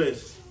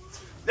worthless.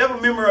 You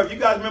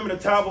guys remember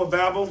the Tower of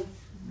Babel?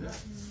 Yeah.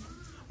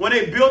 When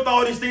they built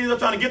all these things up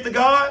trying to get to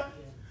God,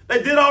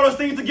 they did all those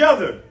things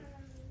together.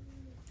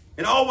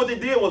 And all what they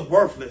did was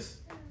worthless.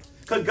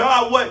 Because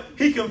God, what?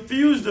 He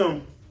confused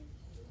them,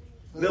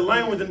 the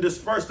language, and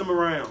dispersed them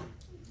around.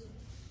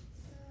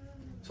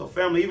 So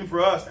family, even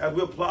for us, as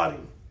we're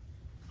plotting,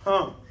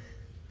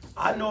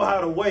 I know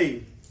how to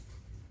weigh.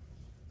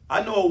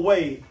 I know a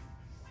way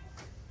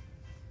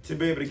to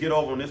be able to get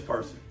over on this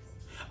person.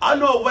 I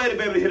know a way to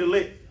be able to hit a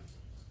lick.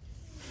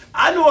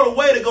 I know a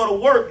way to go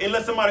to work and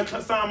let somebody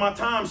sign my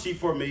time sheet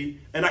for me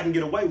and I can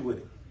get away with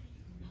it.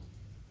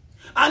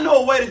 I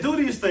know a way to do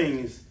these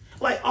things.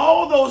 Like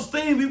all those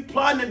things we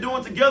plotting and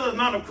doing together is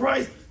not of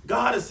Christ.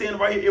 God is saying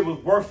right here it was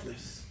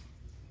worthless.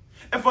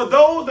 And for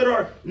those that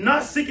are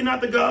not seeking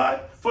after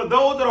God, for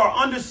those that are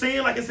under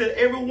sin, like I said,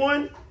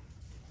 everyone,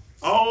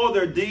 all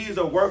their deeds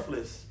are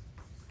worthless.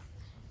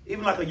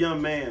 Even like a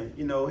young man,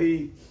 you know,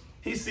 he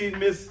sees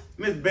Miss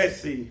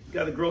Betsy,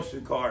 got a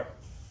grocery cart.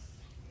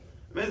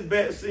 Miss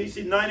Betsy,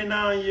 she's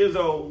 99 years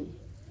old,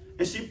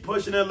 and she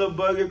pushing that little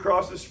buggy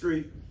across the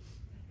street.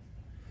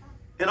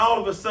 And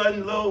all of a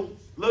sudden,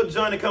 little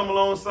Johnny come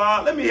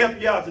alongside. Let me help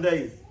you out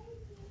today.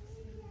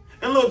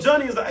 And little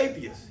Johnny is an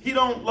atheist. He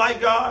don't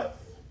like God.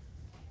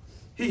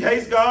 He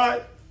hates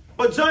God.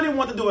 But Johnny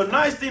wanted to do a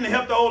nice thing to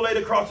help the old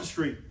lady across the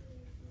street.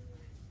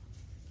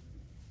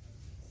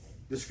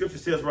 The scripture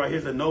says right here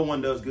that no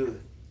one does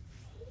good.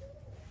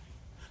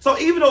 So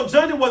even though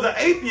Johnny was an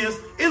atheist,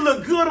 it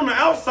looked good on the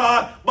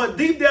outside, but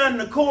deep down in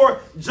the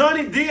core,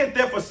 Johnny did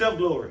that for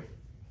self-glory.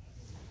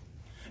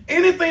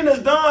 Anything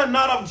that's done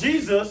not of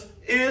Jesus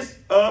is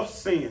of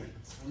sin.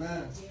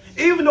 Amen.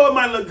 Even though it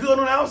might look good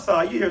on the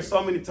outside, you hear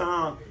so many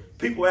times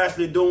people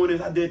actually doing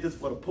this. I did this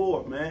for the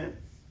poor, man.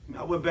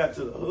 I went back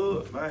to the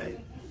hood,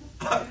 man.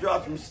 I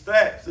dropped some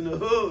stacks in the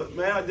hood,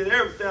 man. I did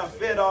everything. I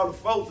fed all the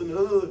folks in the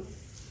hood.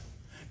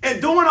 And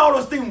doing all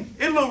those things,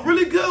 it looked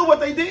really good what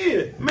they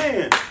did.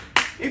 Man,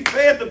 he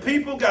fed the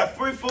people, got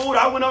free food.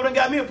 I went over and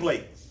got me a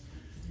plate.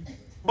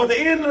 But the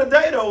end of the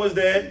day, though, is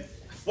that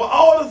for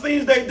all the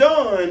things they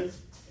done,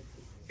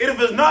 if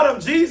it's not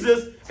of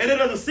Jesus and it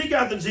doesn't seek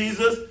after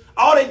Jesus,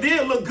 all they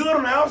did look good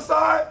on the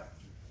outside,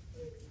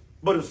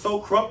 but it's so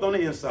corrupt on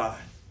the inside.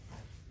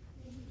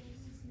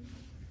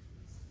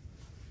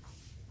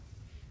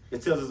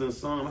 It tells us in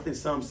Psalm, I think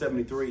Psalm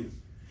 73.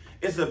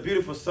 It's a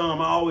beautiful psalm.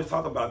 I always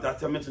talk about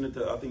that. I mentioned it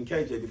to, I think,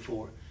 KJ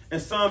before. In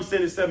Psalm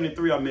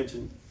 73, I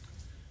mentioned.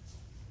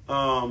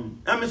 I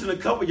mentioned a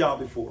couple of y'all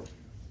before.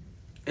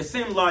 It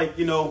seemed like,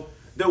 you know,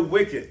 the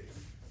wicked.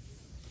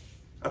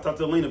 I talked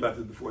to Alina about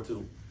this before,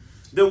 too.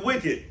 The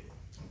wicked.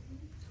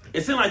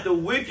 It seemed like the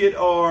wicked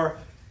are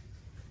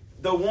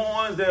the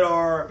ones that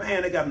are,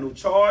 man, they got a new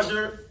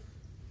charger.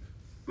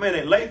 Man,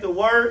 they late to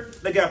work.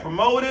 They got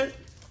promoted.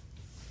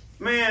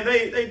 Man,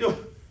 they do.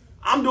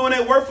 I'm doing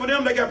that work for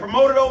them. They got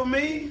promoted over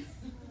me.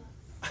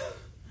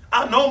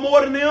 I know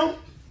more than them.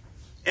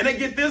 And they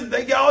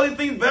get all these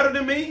things better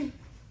than me.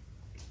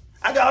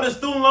 I got all this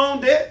student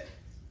loan debt.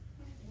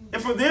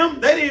 And for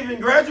them, they didn't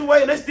even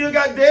graduate and they still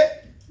got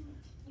debt.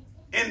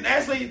 And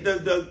actually,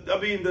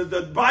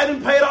 the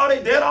Biden paid all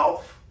their debt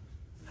off.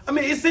 I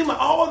mean, it seemed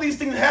like all these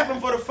things happened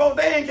for the folk.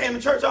 They ain't came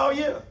to church all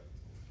year.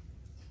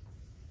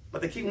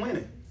 But they keep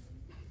winning.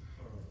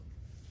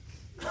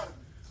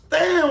 They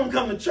don't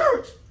come to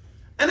church.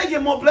 And they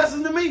get more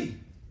blessings than me.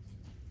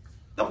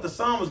 That's what the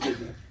psalmist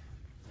getting at.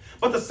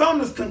 But the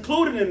psalmist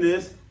concluded in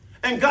this,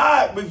 and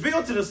God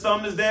revealed to the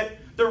psalmist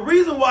that the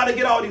reason why they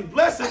get all these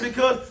blessings is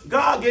because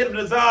God gave them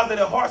the desires of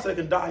their heart so they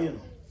can die in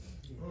them.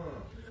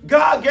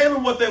 God gave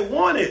them what they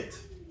wanted.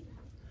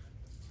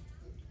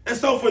 And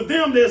so for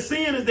them, their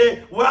sin is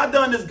that, well, I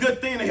done this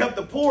good thing to help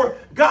the poor.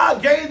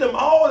 God gave them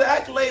all the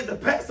accolades, the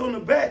pats on the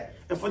back,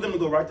 and for them to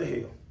go right to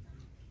hell.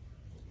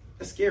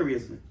 That's scary,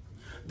 isn't it?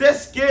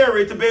 That's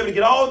scary to be able to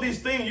get all these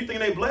things. You think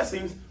they're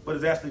blessings, but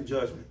it's actually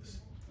judgments.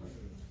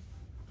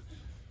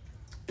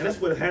 And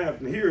that's what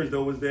happened here is,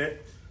 though, is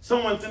that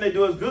someone think they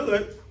do is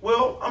good.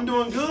 Well, I'm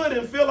doing good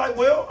and feel like,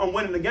 well, I'm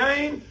winning the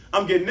game.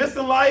 I'm getting this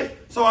in life.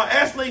 So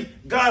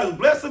God is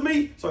blessing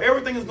me. So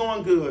everything is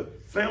going good.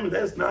 Family,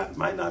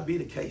 might not be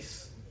the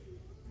case.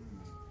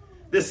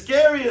 The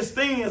scariest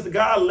thing is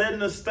God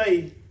letting us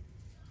stay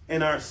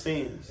in our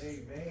sins.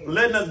 Amen.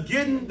 Letting us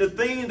get in the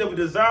things that we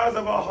desires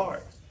of our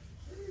heart.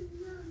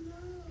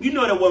 You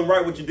know that wasn't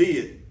right what you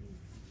did.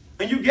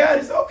 And you got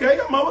it. So, okay,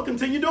 I'm going to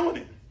continue doing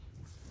it.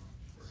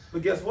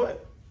 But guess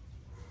what?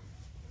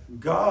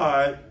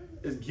 God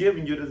is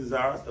giving you the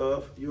desires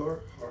of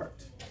your heart.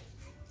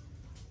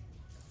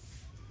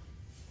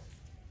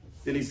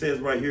 Then he says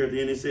right here at the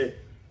end, he said,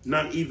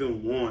 not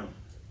even one.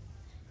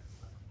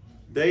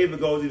 David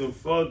goes even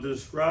further to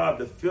describe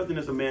the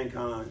filthiness of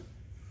mankind.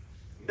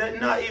 That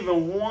not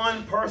even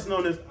one person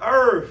on this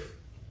earth,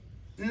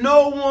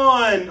 no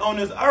one on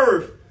this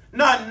earth,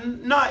 not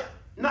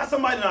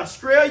somebody in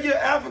Australia,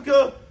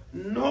 Africa,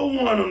 no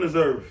one on this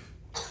earth.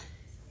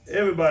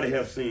 Everybody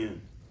has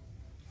sinned.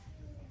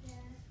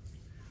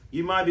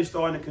 You might be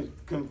starting to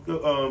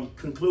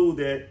conclude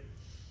that,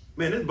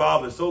 man, this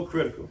Bible is so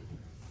critical.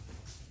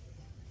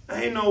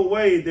 There ain't no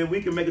way that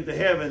we can make it to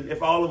heaven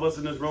if all of us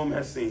in this room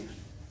has sinned.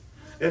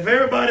 If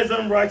everybody's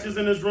unrighteous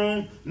in this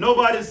room,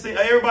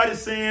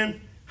 everybody's sinned,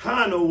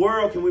 How in the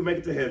world can we make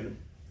it to heaven?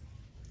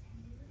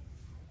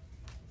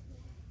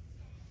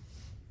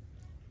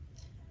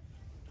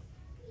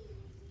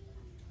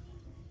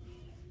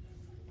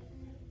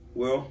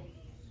 Well,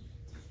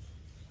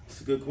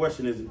 it's a good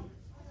question, isn't it?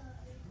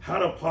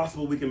 How is it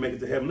possible we can make it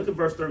to heaven? Look at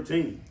verse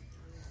 13.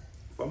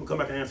 I'm going to come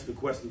back and answer the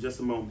question in just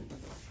a moment.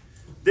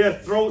 Their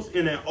throats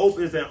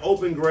is an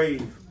open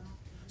grave.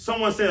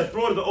 Someone said a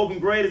throat is an open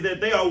grave is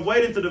that they are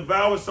waiting to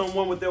devour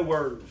someone with their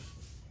words.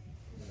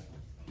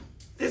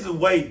 This is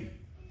waiting.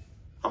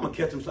 I'm going to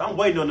catch them. I'm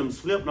waiting on them to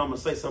slip and I'm going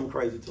to say something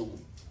crazy to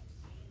them.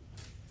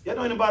 You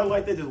know anybody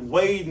like that just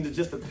waiting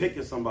to pick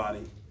at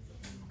somebody?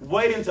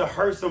 Waiting to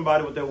hurt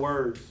somebody with their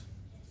words.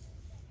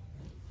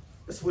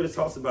 That's what it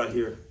talks about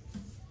here.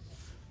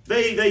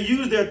 They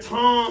use their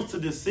tongues to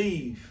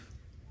deceive.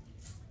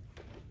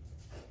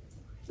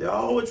 They're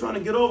always trying to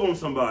get over on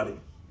somebody.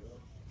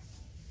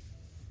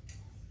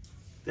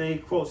 Then he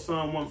quotes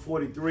Psalm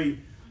 143.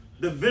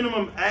 The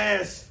venomous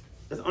ass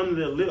is under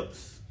their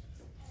lips.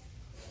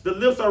 The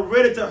lips are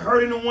ready to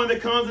hurt anyone that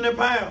comes in their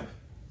path.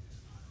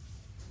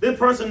 This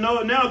person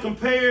now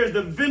compares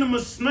the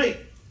venomous snake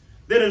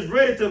that is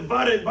ready to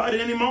bite at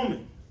any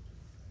moment.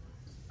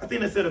 I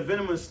think they said a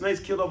venomous snakes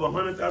kill over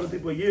 100,000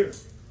 people a year.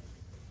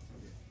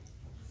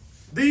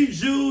 These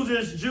Jews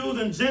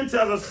and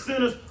Gentiles are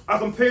sinners are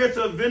compared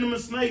to a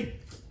venomous snake.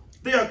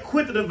 They are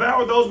quick to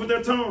devour those with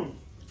their tongue.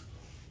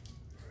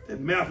 Their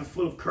mouth is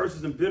full of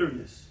curses and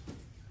bitterness.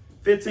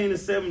 15 and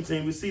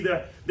 17, we see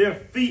that their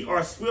feet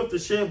are swift to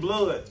shed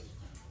blood.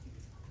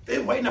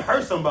 They're waiting to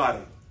hurt somebody.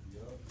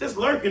 Just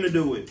lurking to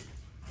do it.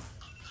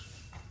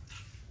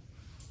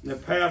 Their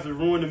paths are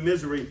ruin and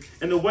misery.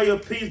 And the way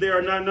of peace they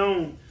are not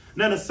known.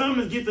 Now the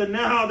psalmist gets to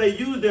now how they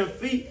use their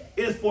feet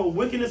is for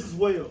wickedness as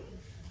well.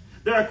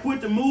 They are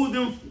quick to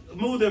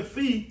move their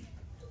feet,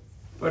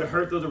 but to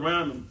hurt those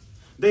around them.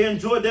 They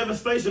enjoy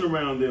devastation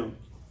around them.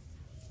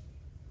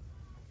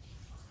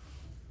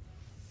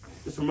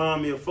 This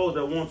reminds me of folks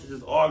that want to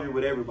just argue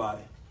with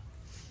everybody.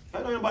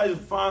 How do anybody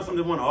just find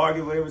something they want to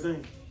argue with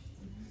everything?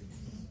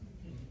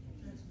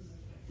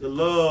 The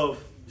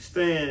love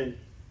stand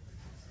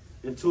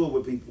into it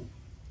with people.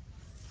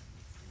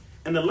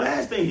 And the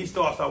last thing he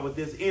starts out with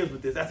this, ends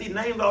with this. As he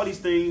names all these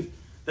things,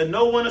 that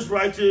no one is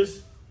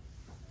righteous,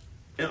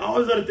 and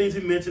all these other things he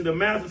mentioned, the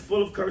mouth is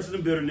full of curses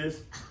and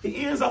bitterness.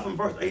 He ends off in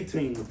verse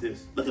 18 with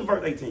this. Look at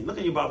verse 18. Look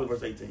in your Bible,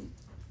 verse 18.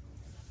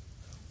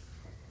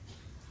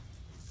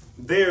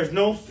 There is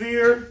no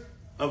fear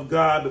of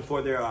God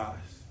before their eyes.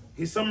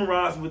 He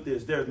summarized with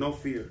this. There is no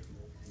fear.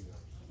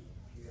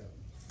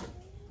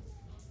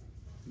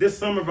 This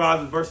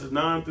summarizes verses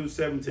 9 through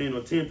 17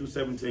 or 10 through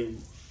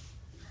 17.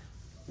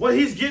 What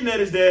he's getting at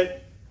is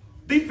that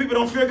these people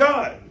don't fear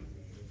God.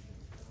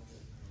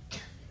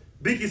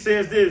 Beeke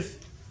says this.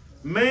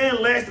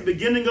 Man lacks the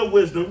beginning of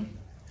wisdom,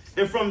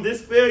 and from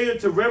this failure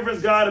to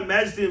reverence God and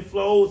majesty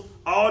flows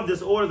all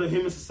disorders of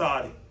human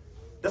society.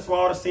 That's where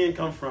all the sin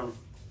comes from.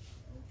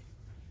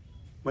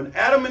 When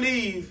Adam and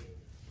Eve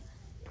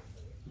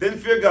didn't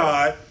fear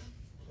God,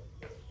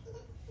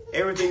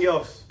 everything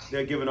else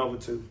they're given over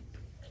to.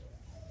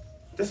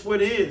 That's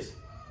what it is.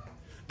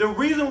 The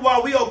reason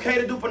why we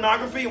okay to do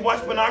pornography and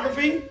watch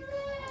pornography,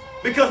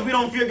 because we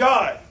don't fear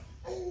God.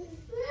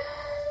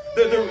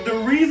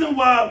 The reason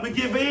why we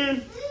give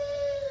in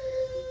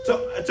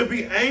to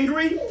be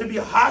angry, to be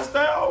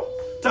hostile,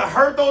 to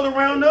hurt those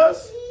around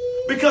us,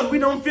 because we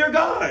don't fear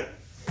God.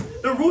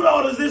 The root of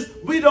all is this: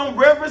 we don't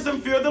reverence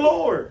and fear the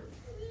Lord.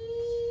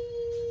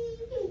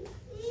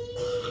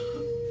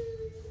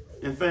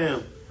 And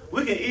fam,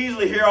 we can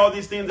easily hear all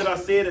these things that I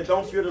said that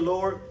don't fear the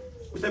Lord.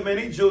 We say, man,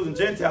 these Jews and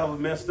Gentiles have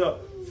messed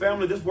up.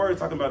 Family, this word is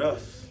talking about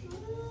us.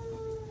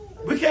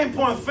 We can't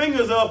point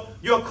fingers of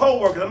your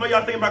co-workers. I know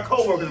y'all thinking about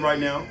co-workers right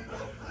now.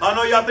 I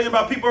know y'all thinking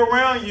about people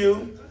around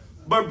you,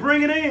 but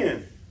bring it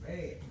in.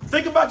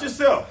 Think about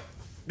yourself.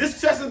 This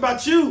chest is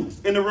about you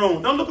in the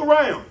room. Don't look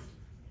around.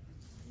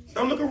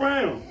 Don't look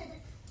around.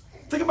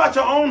 Think about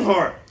your own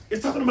heart.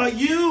 It's talking about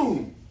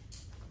you.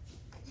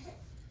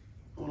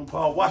 When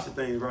Paul watched the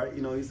things, right?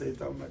 You know, he said he's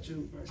talking about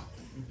you, right?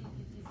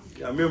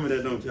 Y'all remember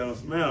that, don't y'all?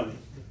 Smell it.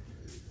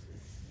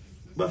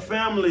 But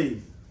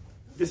family,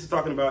 this is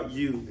talking about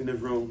you in this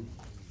room.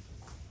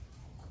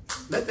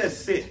 Let that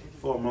sit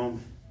for a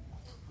moment.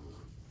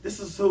 This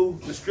is who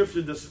the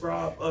scripture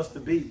describe us to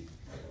be.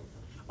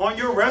 On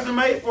your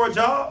resume for a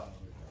job,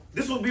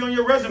 this will be on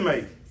your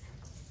resume.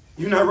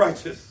 You're not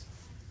righteous.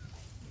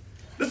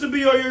 This will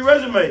be on your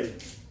resume.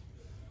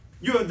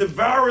 You're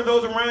devouring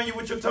those around you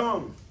with your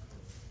tongue.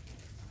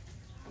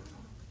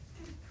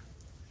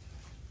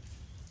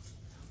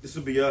 This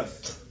will be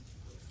us.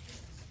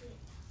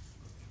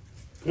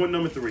 Point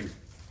number 3,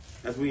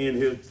 as we end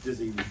here this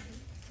evening.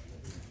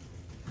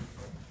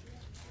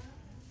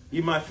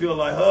 You might feel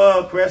like,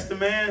 oh, Preston,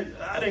 man,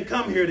 I didn't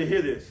come here to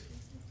hear this.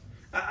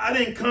 I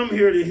didn't come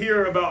here to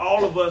hear about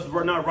all of us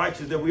were not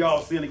righteous, that we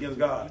all sin against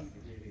God.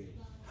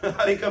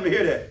 I didn't come to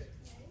hear that.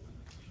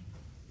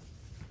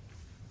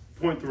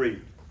 Point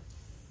 3.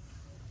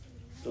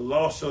 The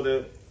law show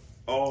that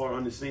all are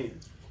under sin.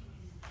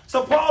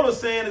 So Paul is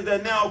saying is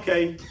that now,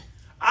 okay,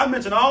 I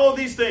mentioned all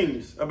these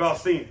things about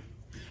sin.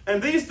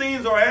 And these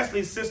things are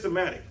actually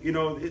systematic. You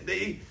know,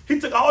 he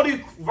took all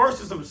these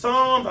verses of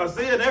Psalms,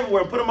 Isaiah, and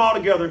everywhere and put them all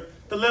together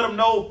to let them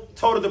know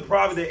total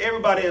depravity, that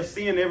everybody has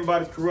sinned,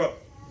 everybody's corrupt.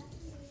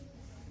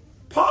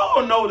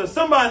 Paul knows that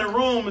somebody in the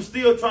room is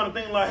still trying to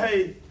think like,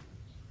 hey,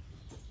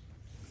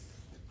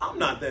 I'm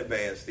not that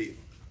bad still.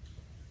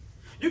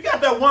 You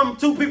got that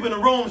 1-2 people in the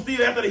room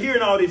still after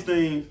hearing all these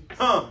things.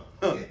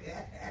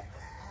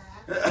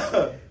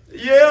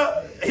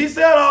 Yeah, he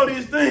said all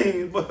these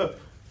things, but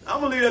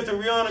I'm going to leave that to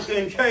Rihanna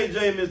and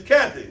KJ and Miss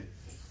Kathy.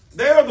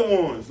 They're the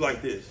ones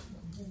like this.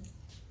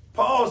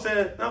 Paul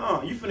said,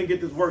 you finna get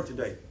this work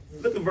today.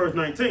 Look at verse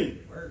 19.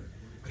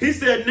 He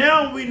said,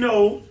 now we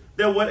know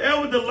that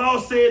whatever the law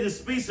says, it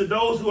speaks to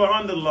those who are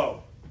under the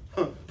law.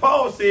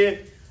 Paul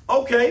said,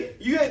 okay,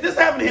 this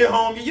happened here,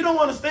 home. You don't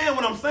understand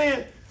what I'm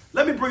saying?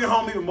 Let me bring it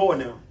home even more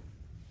now.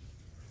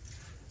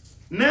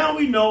 Now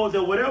we know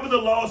that whatever the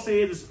law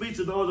says, it speaks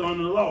to those who are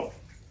under the law.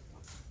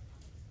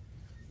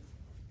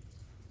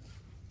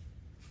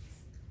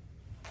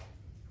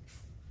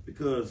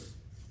 Because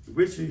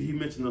Richard, he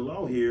mentioned the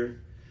law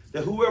here,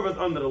 that whoever's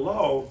under the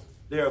law,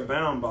 they are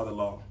bound by the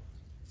law.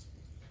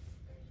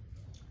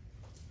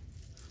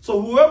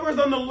 So whoever is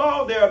under the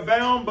law, they are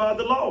bound by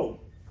the law.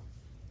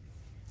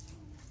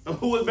 And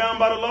who is bound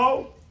by the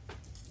law?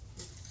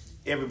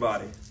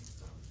 Everybody.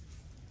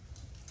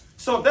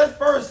 So if that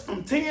verse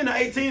from 10 to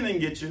 18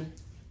 didn't get you,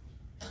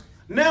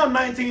 now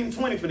 19 and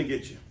 20 finna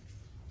get you.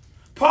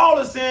 Paul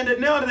is saying that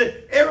now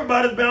that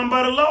everybody's bound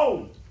by the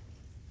law.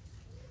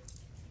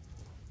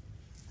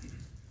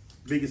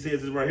 Biggie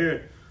says this right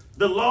here.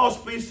 The law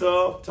speaks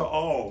of to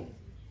all.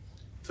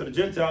 So the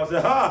Gentiles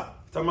say, talking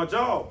about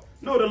y'all.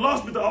 No, the law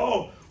speaks to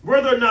all.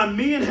 Whether or not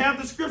men have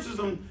the scriptures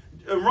in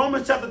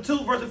Romans chapter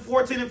 2, verses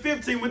 14 and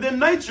 15, within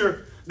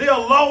nature, they are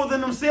law within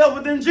themselves,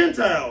 within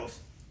Gentiles.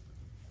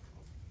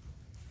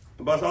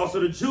 But also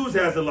the Jews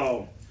has the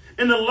law.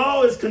 And the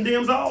law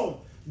condemns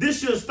all. This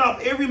should stop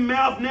every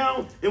mouth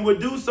now and would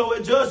do so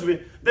at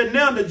judgment. That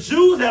now the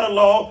Jews had a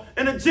law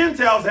and the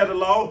Gentiles had a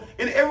law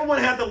and everyone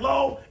had the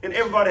law and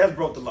everybody has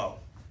broke the law.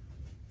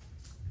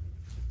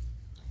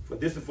 For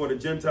this is for the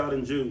Gentile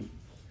and Jew.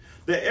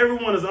 That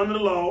everyone is under the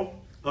law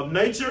of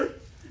nature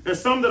and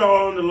some that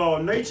are under the law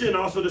of nature and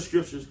also the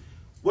scriptures.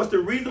 What's the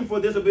reason for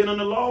this of being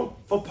under the law?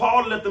 For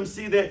Paul to let them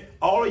see that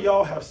all of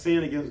y'all have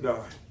sinned against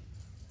God.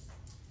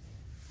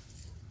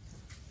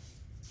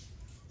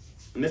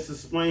 And this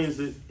explains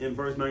it in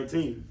verse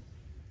 19.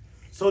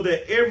 So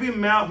that every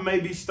mouth may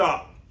be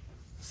stopped.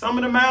 Some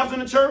of the mouths in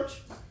the church,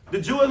 the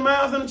Jewish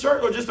mouths in the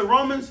church, or just the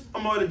Romans,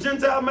 or the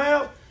Gentile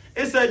mouth,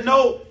 it said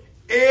no,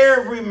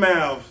 every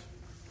mouth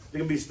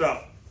can be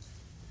stopped.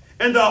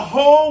 And the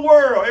whole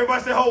world,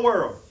 everybody say whole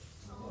world.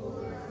 Whole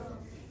world.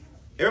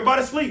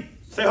 Everybody sleep,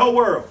 say whole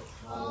world.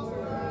 Whole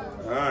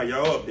world. All right,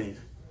 y'all up then.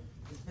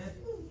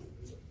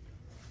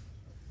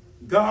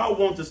 God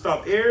wants to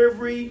stop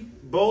every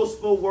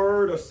boastful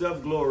word of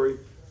self-glory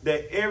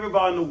that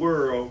everybody in the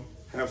world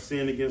have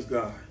sinned against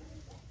God.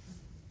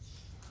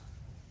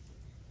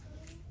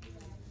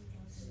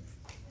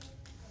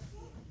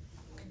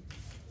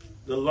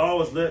 The law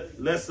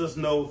lets us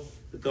know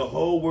that the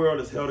whole world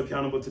is held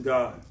accountable to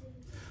God.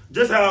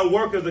 Just how a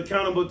worker is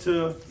accountable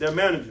to their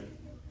manager.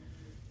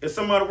 If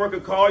somebody worker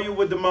call you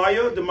with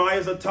Demaya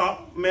is a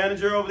top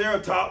manager over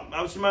there,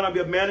 she might not be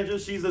a manager,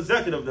 she's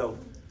executive though.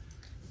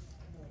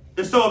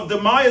 And so if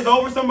Demaya is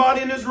over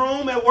somebody in this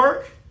room at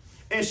work,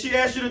 and she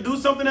asks you to do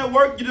something at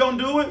work, you don't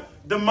do it,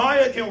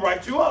 Demaya can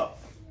write you up.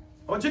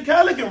 Or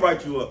Jakayla can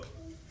write you up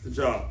the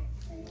job.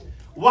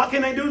 Why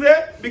can they do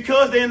that?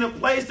 Because they're in a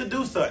place to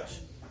do such.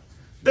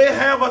 They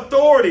have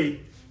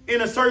authority in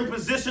a certain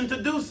position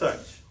to do such.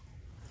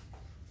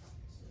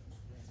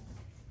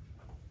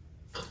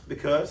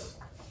 Because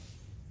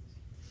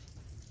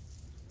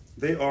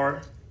they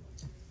are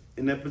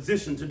in a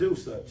position to do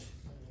such.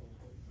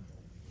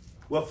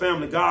 Well,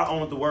 family, God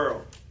owns the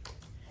world.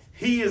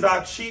 He is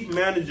our chief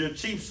manager,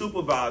 chief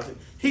supervisor.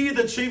 He is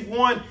the chief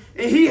one,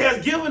 and he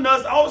has given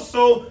us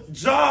also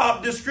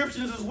job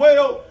descriptions as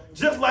well,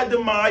 just like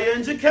Demaya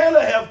and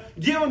Jakayla have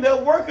given their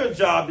worker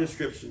job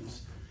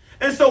descriptions.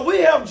 And so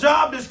we have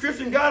job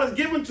description God has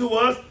given to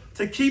us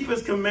to keep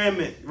his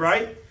commandment,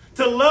 right?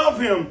 To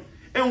love him.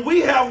 And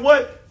we have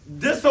what?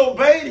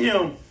 Disobeyed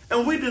him.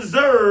 And we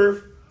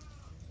deserve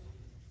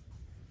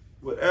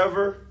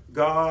whatever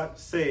God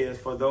says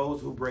for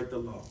those who break the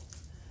law.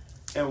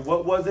 And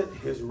what was it?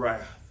 His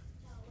wrath.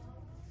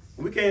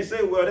 We can't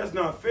say, well, that's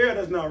not fair,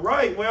 that's not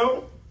right.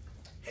 Well,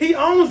 he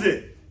owns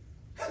it.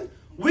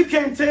 We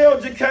can't tell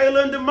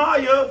Jakayla and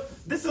Demaya,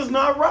 this is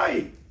not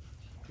right.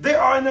 They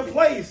are in a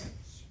place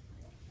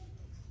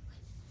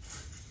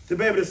to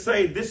be able to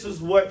say, this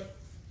is what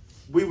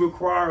we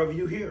require of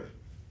you here.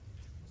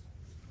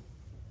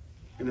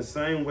 In the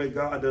same way,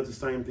 God does the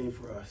same thing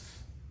for us.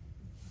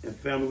 And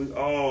family, we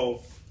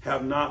all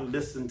have not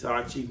listened to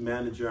our chief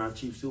manager, our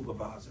chief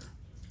supervisor.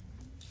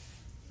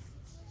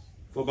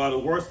 For by the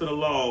works of the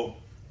law,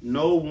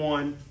 no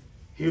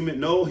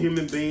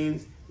human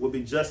beings, will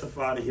be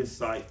justified in his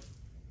sight.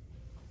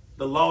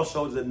 The law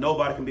shows that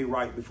nobody can be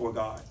right before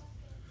God.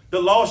 The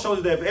law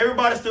shows that if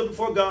everybody stood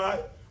before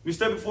God, we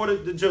stood before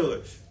the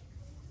judge.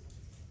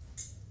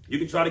 You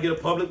can try to get a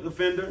public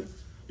defender.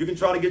 You can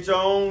try to get your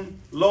own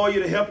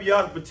lawyer to help you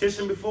out to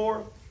petition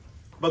before.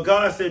 But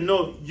God said,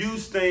 no, you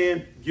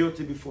stand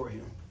guilty before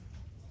him.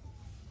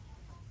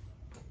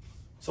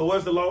 So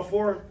what's the law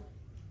for?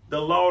 The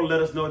law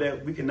let us know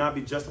that we cannot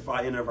be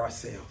justified in and of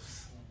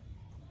ourselves.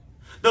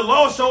 The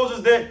law shows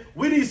us that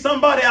we need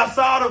somebody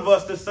outside of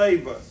us to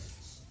save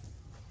us.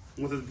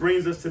 Which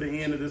brings us to the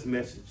end of this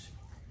message.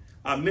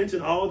 I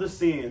mentioned all the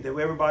sin that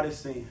everybody's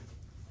sinned.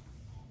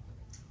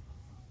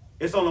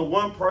 It's only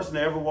one person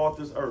that ever walked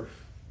this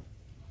earth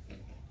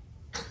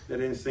that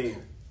didn't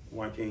sin,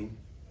 Joaquin.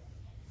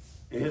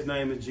 And his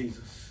name is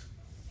Jesus.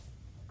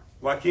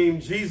 Joaquin,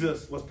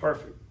 Jesus was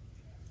perfect.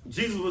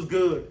 Jesus was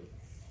good.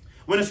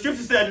 When the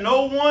scripture said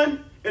no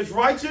one is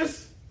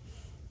righteous,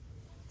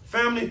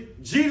 family,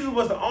 Jesus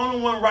was the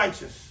only one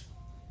righteous.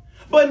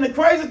 But the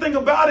crazy thing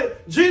about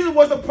it, Jesus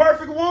was the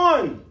perfect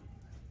one.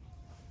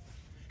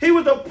 He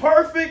was the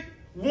perfect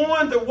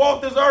one to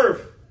walk this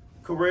earth,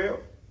 Correll.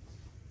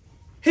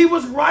 He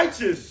was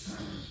righteous,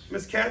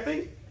 Miss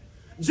Kathy.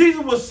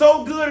 Jesus was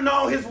so good in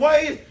all his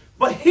ways,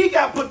 but he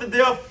got put to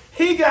death.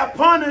 He got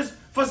punished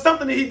for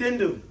something that he didn't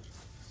do.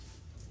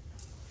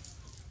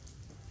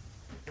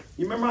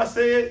 You remember I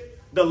said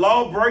the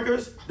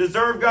lawbreakers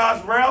deserve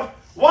God's wrath?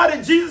 Why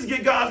did Jesus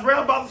get God's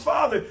wrath by the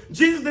Father?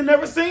 Jesus did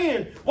never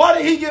sin. Why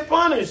did he get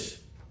punished?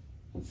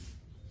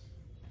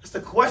 That's the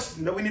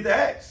question that we need to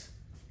ask.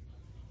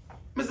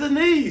 Ms.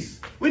 Denise,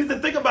 we need to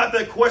think about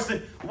that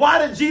question.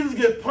 Why did Jesus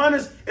get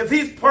punished if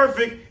he's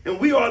perfect and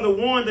we are the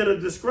one that are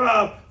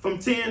described from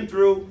 10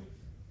 through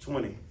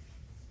 20?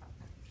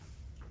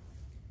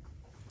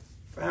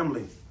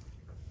 Family,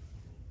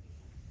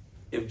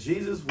 if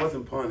Jesus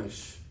wasn't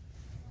punished,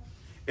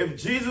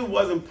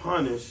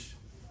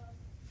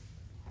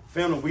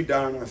 family, we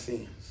die in our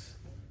sins.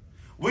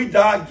 We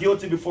die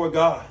guilty before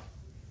God.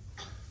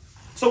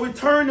 So we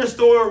turn this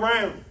story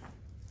around.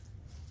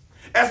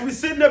 As we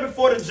sitting there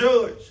before the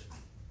judge,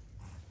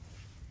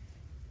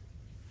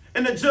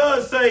 and the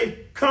judge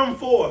say, come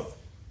forth,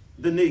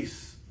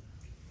 Denise.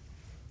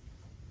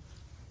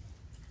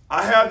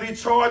 I have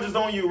these charges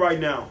on you right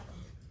now.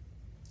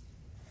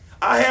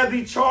 I have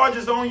these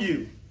charges on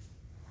you.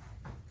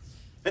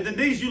 And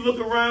Denise, you look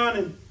around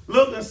and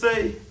look and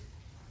say,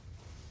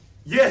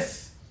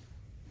 yes,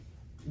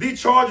 these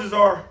charges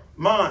are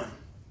mine.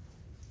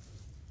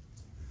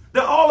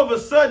 Then all of a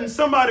sudden,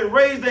 somebody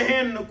raised their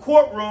hand in the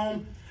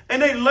courtroom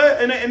and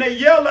they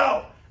yell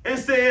out and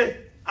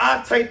said,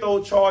 I take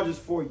those charges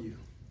for you.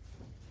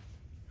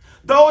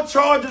 Those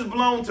charges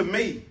belong to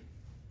me.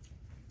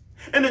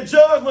 And the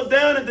judge looked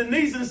down at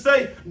Denise and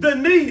say,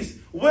 Denise,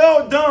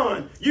 well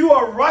done. You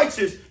are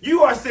righteous.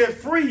 You are set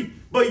free.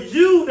 But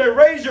you that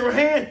raise your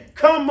hand,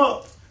 come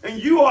up.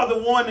 And you are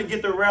the one to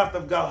get the wrath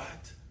of God.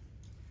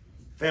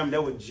 Family,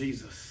 that was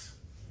Jesus.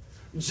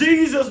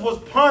 Jesus was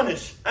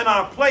punished in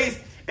our place.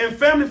 And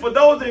family, for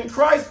those in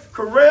Christ,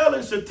 Correll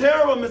and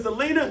Shatera and Miss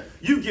Alina,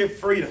 you get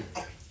freedom.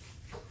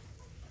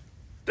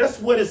 That's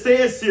what it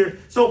says here.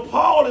 So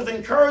Paul is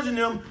encouraging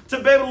them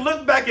to be able to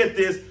look back at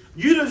this.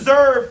 You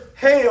deserve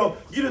hell.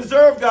 You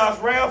deserve God's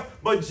wrath,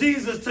 but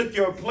Jesus took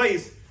your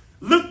place.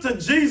 Look to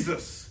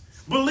Jesus.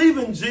 Believe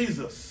in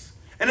Jesus.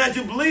 And as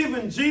you believe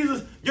in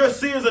Jesus, your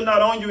sins are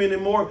not on you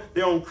anymore.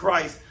 They're on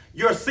Christ.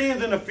 Your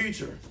sins in the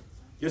future,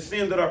 your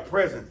sins that are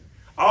present,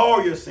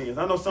 all your sins.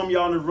 I know some of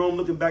y'all in the room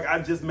looking back, I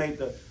just made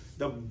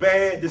the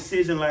bad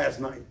decision last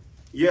night,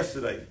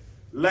 yesterday,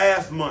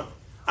 last month.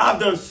 I've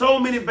done so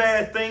many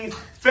bad things.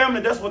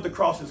 Family, that's what the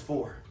cross is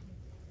for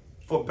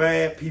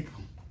bad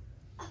people.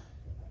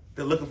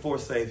 They're looking for a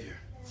Savior.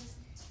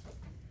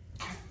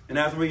 And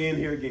as we end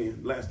here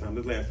again, last time.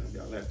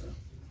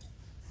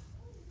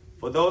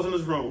 For those in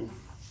this room,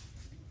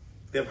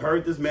 they've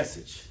heard this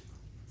message.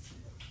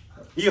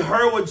 You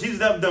heard what Jesus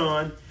have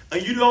done,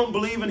 and you don't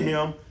believe in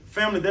him.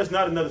 Family, there's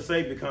not another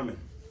Savior coming.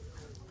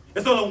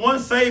 There's only one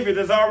Savior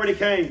that's already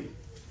came.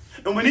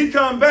 And when he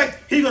comes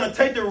back, he's going to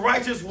take the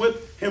righteous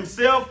with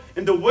himself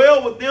and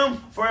dwell with them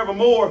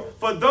forevermore.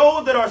 For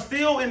those that are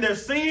still in their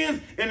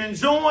sins and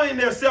enjoying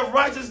their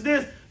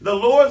self-righteousness, the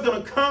Lord's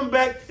going to come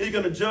back and he's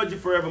going to judge you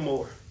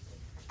forevermore.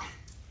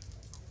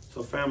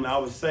 So family, I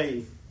would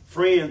say,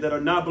 friends that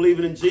are not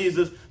believing in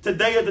Jesus,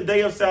 today is the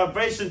day of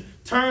salvation.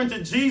 Turn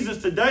to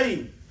Jesus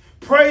today.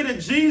 Pray to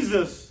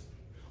Jesus.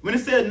 When it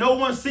said no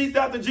one seeks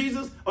after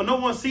Jesus or no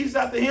one seeks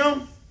after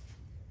him,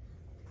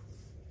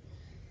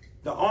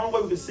 the only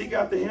way we can seek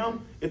after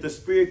him is the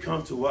Spirit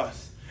come to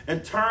us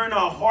and turn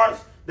our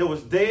hearts that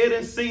was dead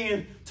in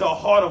sin to a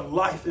heart of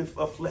life and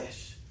of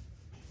flesh.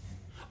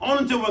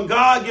 Only until when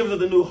God gives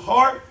us a new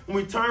heart and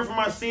we turn from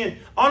our sin,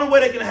 only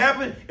way that can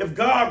happen if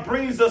God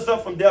brings us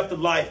up from death to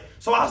life.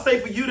 So I say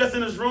for you that's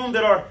in this room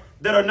that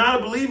are not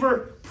a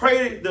believer,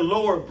 pray the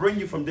Lord bring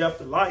you from death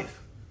to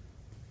life.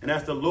 And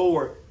ask the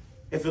Lord,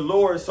 if the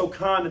Lord is so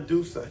kind to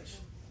do such,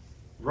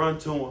 run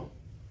to him.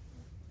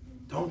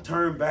 Don't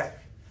turn back.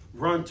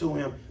 run to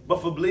him.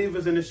 But for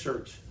believers in this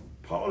church,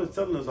 Paul is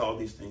telling us all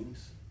these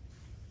things.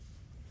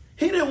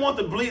 He didn't want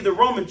to believe the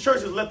Roman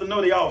churches let them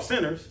know they all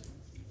sinners.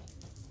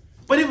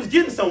 But he was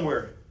getting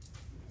somewhere.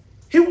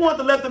 He wanted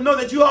to let them know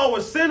that you all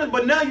were sinners,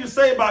 but now you're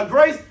saved by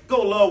grace.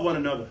 Go love one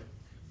another.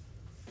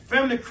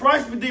 Family,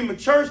 Christ Redeemer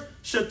Church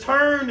should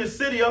turn the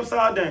city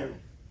upside down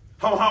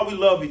on how we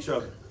love each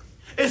other.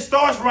 It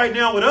starts right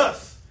now with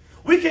us.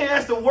 We can't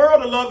ask the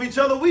world to love each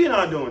other. We're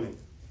not doing it.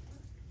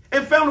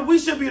 And family, we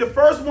should be the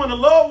first one to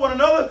love one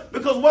another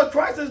because what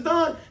Christ has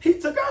done, he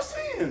took our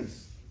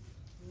sins.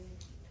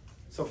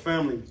 So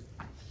family,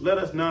 let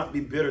us not be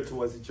bitter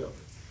towards each other.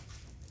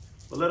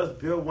 But let us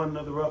build one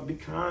another up. Be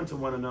kind to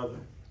one another.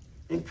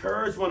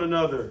 Encourage one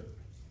another.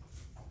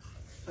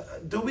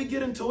 Do we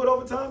get into it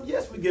over time?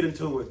 Yes, we get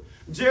into it.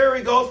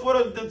 Jerry goes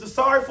for the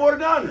sorry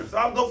 49ers.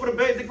 I'll go for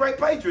the great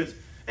Patriots.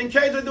 In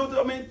case they do,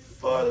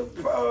 for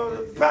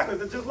the Packers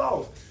that just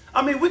lost.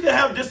 We can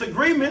have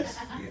disagreements.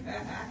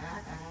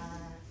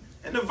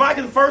 And the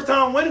Vikings first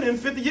time winning in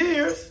 50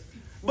 years.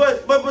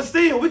 But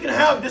still, we can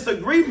have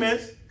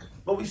disagreements,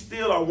 but we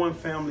still are one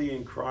family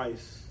in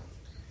Christ.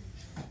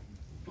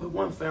 We're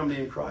one family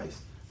in Christ.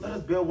 Let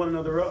us build one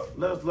another up.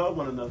 Let us love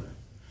one another.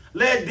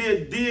 Let us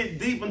dig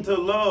deep into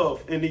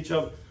love in each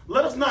other.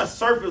 Let us not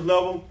surface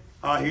level.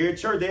 Here at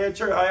church, there at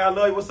church. I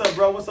love you. What's up,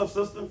 bro? What's up,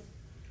 sister?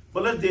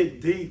 But let's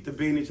dig deep to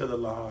be in each other's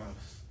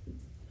lives.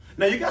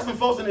 Now, you got some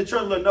folks in the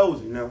church that are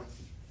nosy now.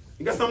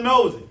 You got some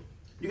nosy.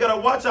 You got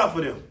to watch out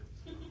for them.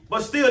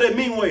 But still, they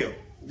mean well.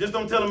 Just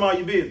don't tell them all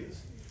your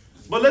business.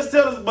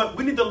 But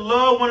we need to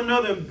love one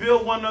another and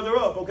build one another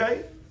up,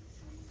 okay?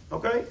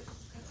 Okay?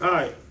 All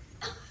right.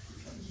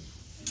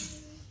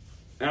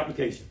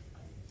 Application.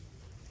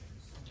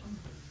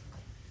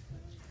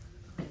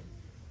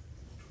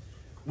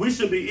 We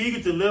should be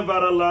eager to live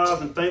out our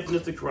lives in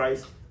thankfulness to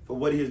Christ for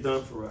what he has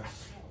done for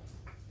us.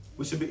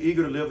 We should be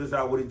eager to live this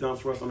out, what he's done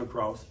for us on the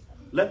cross.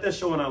 Let that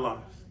show in our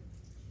lives.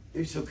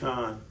 He's so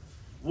kind.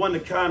 One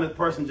of the kindest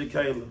person,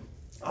 Jacayla.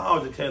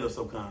 Oh, Jacayla's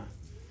so kind.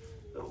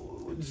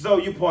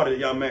 Zoe, you part of it.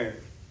 Y'all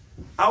married.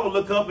 I would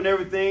look up and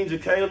everything.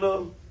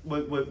 Jacayla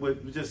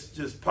would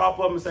just pop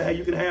up and say, hey,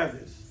 you can have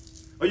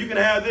this. Or you can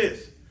have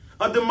this.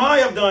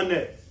 Demai have done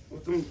that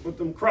with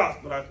them crops,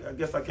 but I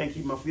guess I can't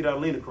keep my feet out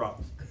of Lena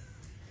crops.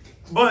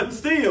 But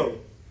still,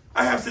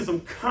 I have seen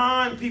some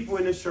kind people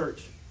in this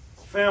church.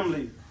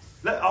 Family,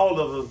 let all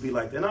of us be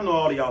like that. And I know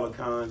all of y'all are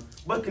kind,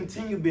 but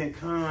continue being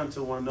kind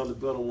to one another,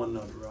 building one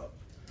another up.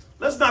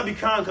 Let's not be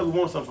kind because we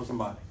want something from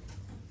somebody,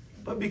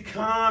 but be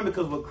kind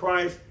because of what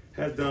Christ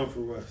has done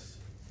for us.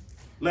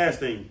 Last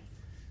thing,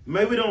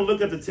 maybe we don't look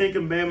at the 10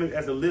 Commandments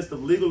as a list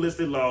of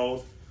legalistic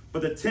laws,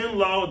 but the 10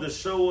 laws that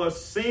show us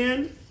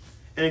sin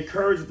and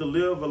encourage us to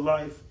live a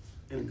life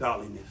in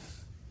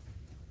godliness.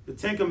 The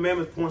 10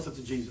 Commandments points us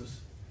to Jesus.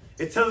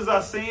 It tells us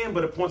our sin,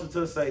 but it points us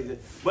to the Savior.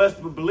 But as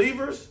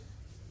believers,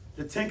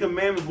 the 10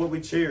 Commandments is what we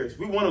cherish.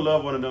 We want to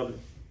love one another.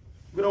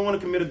 We don't want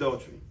to commit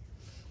adultery.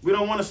 We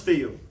don't want to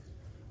steal.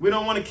 We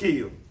don't want to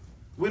kill.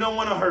 We don't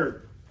want to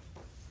hurt.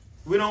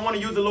 We don't want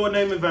to use the Lord's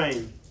name in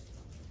vain.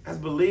 As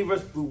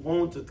believers, we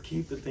want to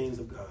keep the things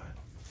of God.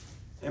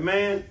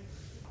 Amen?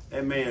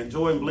 Amen.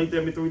 Jordan blinked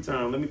at me 3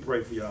 times. Let me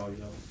pray for y'all.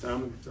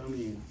 Time to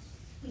end.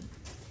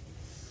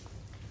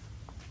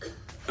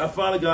 Our Father God,